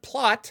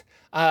plot,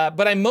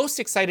 but I'm most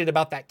excited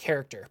about that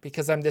character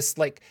because I'm this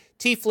like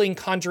tiefling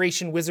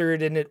conjuration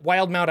wizard, and at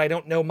wild mount I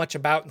don't know much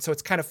about, and so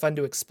it's kind of fun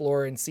to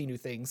explore and see new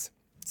things.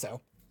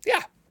 So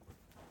yeah.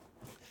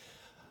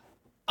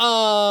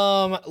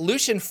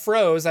 Lucian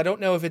froze. I don't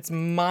know if it's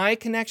my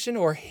connection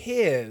or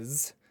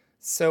his,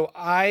 so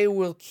I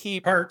will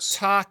keep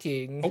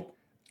talking. Oh.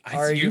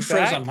 You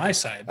froze back? On my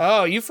side.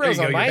 Oh, you froze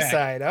on my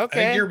side.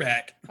 Okay. I think you're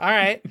back. All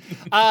right.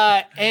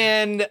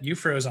 And you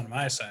froze on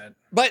my side.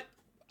 But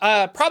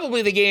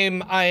probably the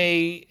game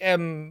I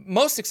am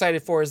most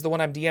excited for is the one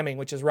I'm DMing,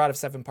 which is Rod of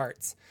Seven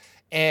Parts.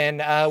 And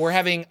we're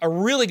having a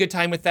really good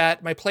time with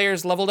that. My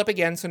players leveled up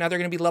again, so now they're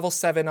going to be level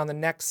 7 on the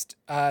next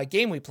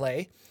game we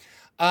play.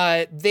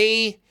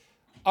 They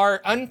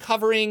are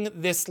uncovering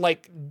this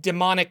like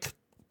demonic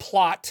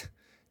plot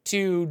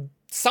to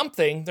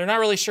something. They're not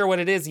really sure what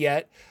it is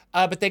yet.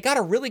 But they got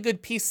a really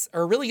good piece,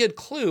 or a really good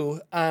clue,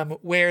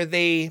 where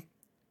they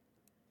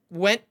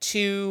went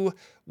to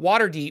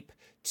Waterdeep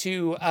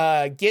to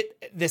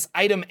get this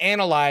item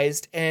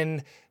analyzed.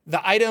 And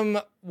the item,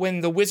 when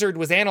the wizard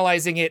was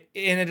analyzing it,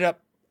 ended up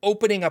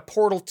opening a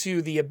portal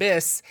to the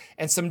abyss.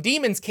 And some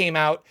demons came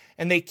out,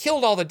 and they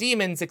killed all the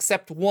demons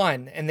except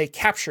one, and they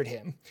captured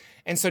him.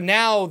 And so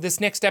now, this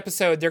next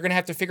episode, they're going to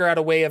have to figure out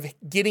a way of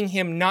getting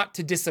him not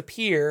to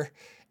disappear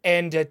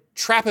and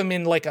trap him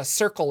in like a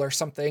circle or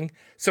something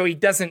so he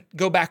doesn't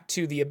go back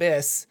to the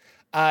abyss.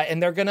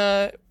 And they're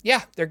gonna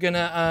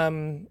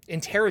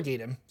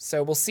interrogate him.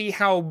 So we'll see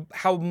how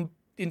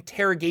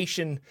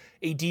interrogation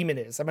a demon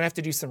is. I'm gonna have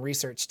to do some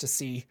research to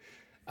see.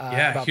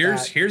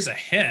 Here's a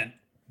hint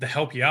to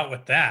help you out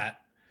with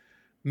that.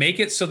 Make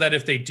it so that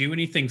if they do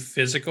anything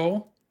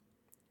physical,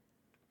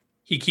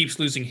 he keeps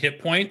losing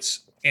hit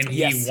points. And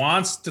he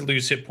wants to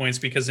lose hit points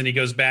because then he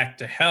goes back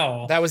to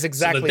hell. That was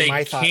exactly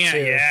my thought too.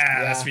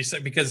 Yeah.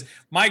 Because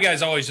my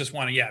guys always just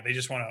want to, they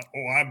just want to,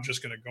 I'm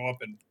just going to go up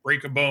and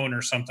break a bone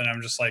or something.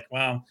 I'm just like,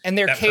 well. And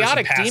they're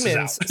chaotic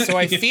demons. So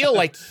I feel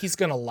like he's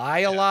going to lie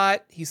a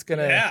lot. He's going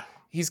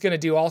to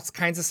do all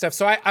kinds of stuff.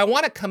 So I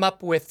want to come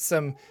up with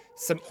some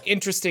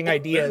interesting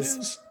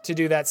ideas to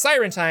do that.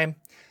 Siren time.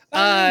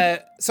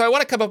 So I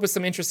want to come up with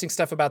some interesting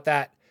stuff about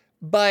that,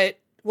 but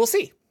we'll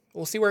see.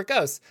 We'll see where it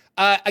goes.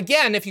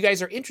 Again, if you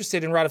guys are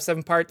interested in Rod of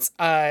Seven Parts,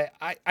 I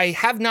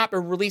have not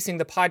been releasing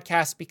the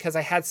podcast because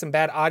I had some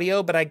bad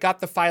audio, but I got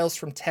the files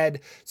from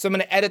Ted. So I'm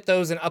going to edit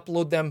those and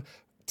upload them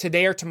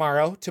today or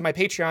tomorrow to my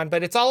Patreon,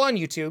 but it's all on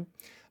YouTube.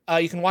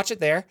 You can watch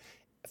it there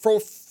for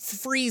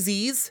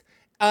freezies.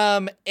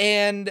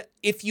 And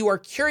if you are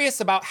curious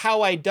about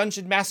how I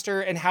dungeon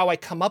master and how I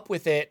come up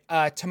with it,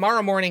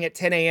 tomorrow morning at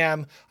 10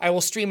 a.m., I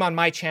will stream on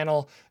my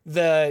channel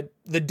the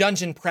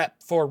dungeon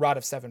prep for Rod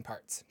of Seven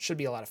Parts. Should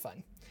be a lot of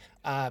fun.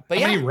 How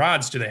many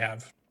rods do they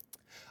have?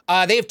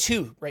 They have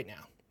 2 right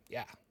now.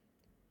 Yeah.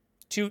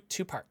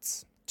 Two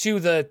parts. 2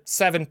 the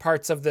 7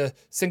 parts of the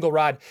single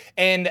rod.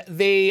 And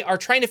they are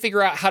trying to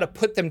figure out how to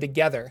put them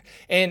together.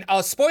 And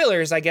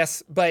spoilers, I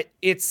guess, but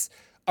it's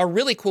a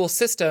really cool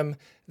system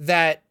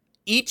that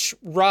each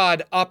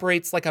rod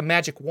operates like a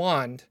magic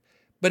wand,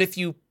 but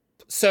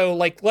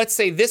let's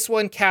say this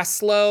one casts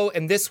slow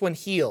and this one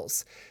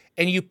heals,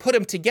 and you put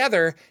them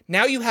together,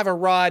 now you have a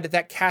rod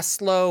that casts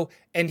slow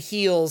and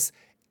heals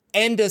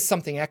and does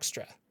something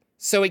extra.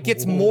 So it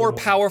gets more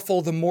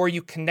powerful the more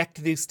you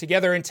connect these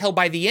together until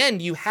by the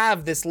end you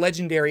have this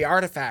legendary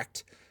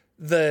artifact,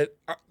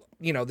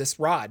 this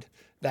rod.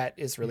 That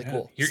is really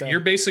cool. You're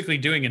basically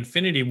doing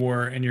Infinity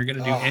War, and you're going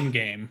to do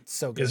Endgame.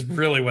 So good. Is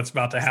really what's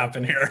about to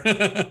happen here.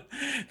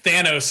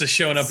 Thanos is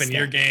showing up in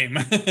your game.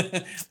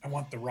 I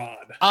want the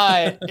rod.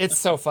 It's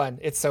so fun.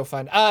 It's so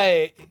fun.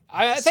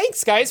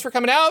 Thanks, guys, for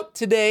coming out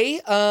today.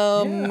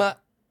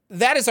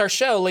 That is our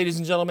show, ladies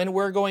and gentlemen.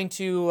 We're going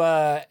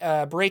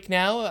to break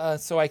now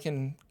so I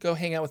can go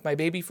hang out with my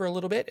baby for a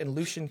little bit, and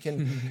Lucian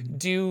can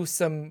do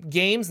some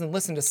games and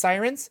listen to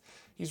sirens.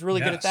 He's really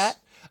good at that.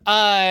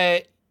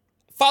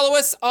 Follow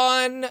us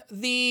on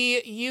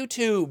the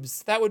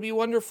YouTubes. That would be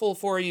wonderful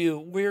for you.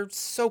 We're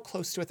so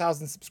close to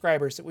 1,000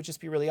 subscribers. It would just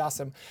be really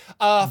awesome.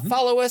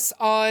 Follow us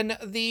on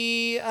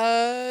the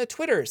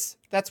Twitters.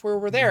 That's where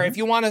we're there. If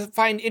you want to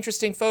find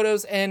interesting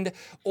photos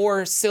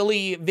or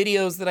silly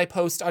videos that I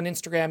post on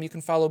Instagram, you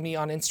can follow me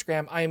on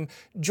Instagram. I'm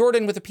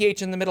Jordan with a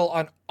PH in the middle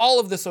on all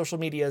of the social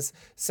medias.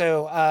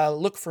 So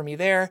look for me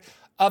there.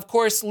 Of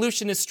course,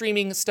 Lucian is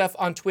streaming stuff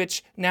on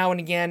Twitch now and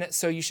again,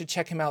 so you should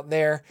check him out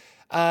there.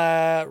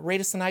 Rate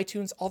us on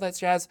iTunes, all that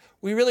jazz.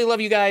 We really love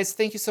you guys.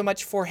 Thank you so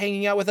much for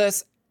hanging out with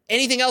us.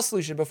 Anything else,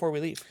 Lucian, before we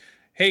leave?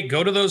 Hey,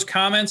 go to those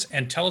comments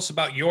and tell us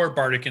about your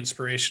bardic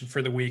inspiration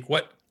for the week.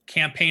 What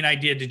campaign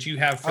idea did you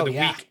have for the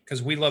week?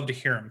 Because we love to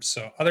hear them.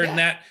 So other than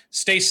that,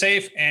 stay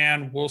safe,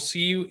 and we'll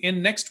see you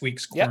in next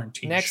week's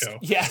quarantine show.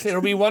 Yeah, it'll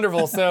be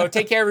wonderful. So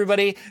take care,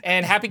 everybody,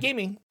 and happy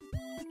gaming.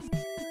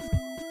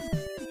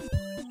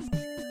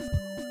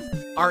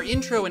 Our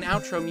intro and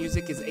outro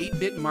music is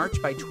 8-Bit March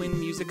by Twin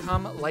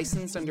Musicom,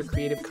 licensed under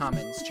Creative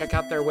Commons. Check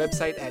out their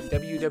website at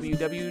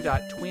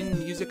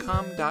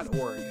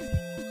www.twinmusicom.org.